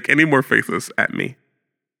 before you make any more faces at me,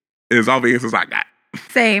 is all the answers I got.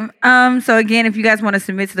 Same. So again, if you guys want to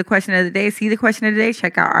submit to the question of the day, see the question of the day,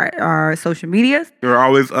 check out our social medias. We're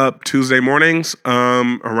always up Tuesday mornings,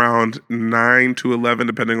 around 9 to 11,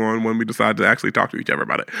 depending on when we decide to actually talk to each other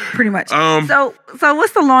about it. Pretty much. So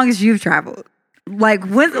what's the longest you've traveled? Like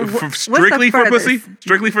strictly for pussy?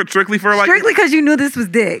 Strictly for like strictly because you knew this was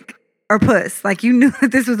dick or puss. Like you knew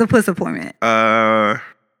that this was a puss appointment. I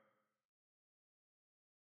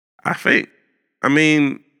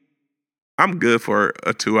mean, I'm good for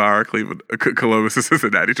a 2-hour Columbus to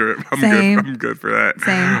Cincinnati trip. I'm good for that.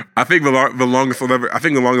 Same. I think the longest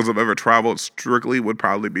I've ever traveled strictly would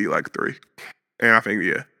probably be like 3. And I think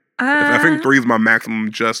I think 3 is my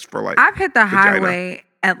maximum just for like. I've hit the highway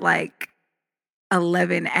at like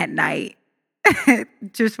 11 at night,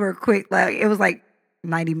 just for a quick it was like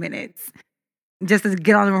 90 minutes. Just to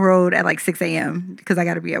get on the road at like 6 a.m. because I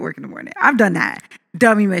got to be at work in the morning. I've done that.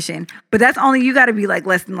 Dummy mission. But that's only, you got to be like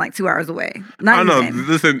less than like 2 hours away. I know.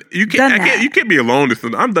 Listen, you can't be alone.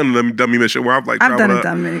 I've done the dummy mission where I've done a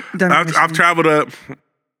dummy mission. I've traveled up,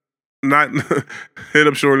 not hit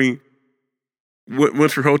up shorty.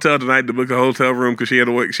 Went for hotel tonight to book a hotel room because she had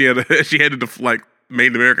to like Made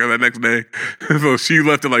in America that next day. So she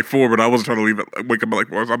left at like 4, but I wasn't trying to leave at wake up at like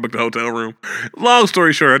 4, so I booked a hotel room. Long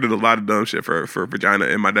story short, I did a lot of dumb shit for vagina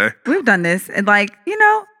in my day. We've done this. And like,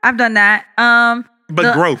 I've done that.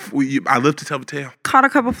 But growth. I live to tell the tale. Caught a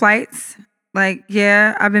couple flights. Like,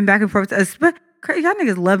 yeah, I've been back and forth. But y'all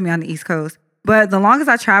niggas love me on the East Coast. But the longest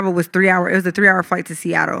I traveled was 3 hours. It was a 3-hour flight to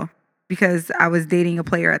Seattle because I was dating a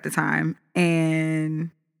player at the time.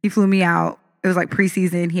 And he flew me out. It was like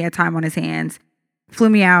preseason. He had time on his hands. Flew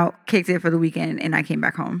me out, kicked it for the weekend, and I came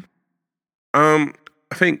back home. I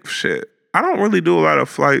think, I don't really do a lot of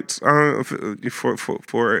flights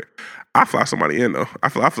for it. I fly somebody in, though. I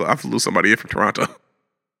flew somebody in from Toronto.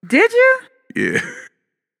 Did you? Yeah.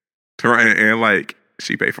 Toronto, and like,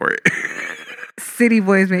 she paid for it. City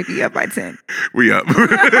boys may be up by 10. We up. Well,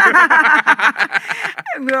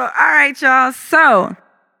 all right, y'all. So,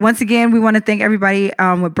 once again, we want to thank everybody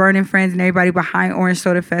with Burning Friends and everybody behind Orange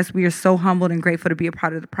Soda Fest. We are so humbled and grateful to be a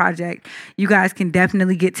part of the project. You guys can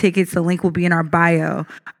definitely get tickets. The link will be in our bio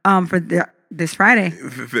for this Friday.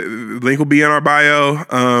 The link will be in our bio.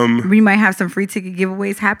 We might have some free ticket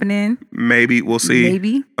giveaways happening. Maybe. We'll see.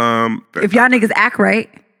 Maybe. If y'all niggas act right.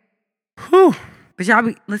 Whew. But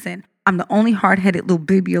y'all listen, I'm the only hard-headed little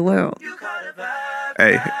baby allowed.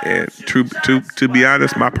 Hey, and to be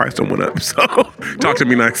honest, my price don't went up. So talk to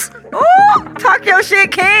me nice. Ooh, talk your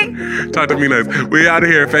shit, King. Talk to me nice. We out of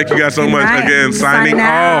here. Thank you guys so much. Right. Again, signing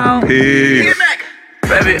off. out. Peace.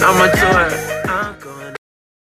 Baby, I'm a tour.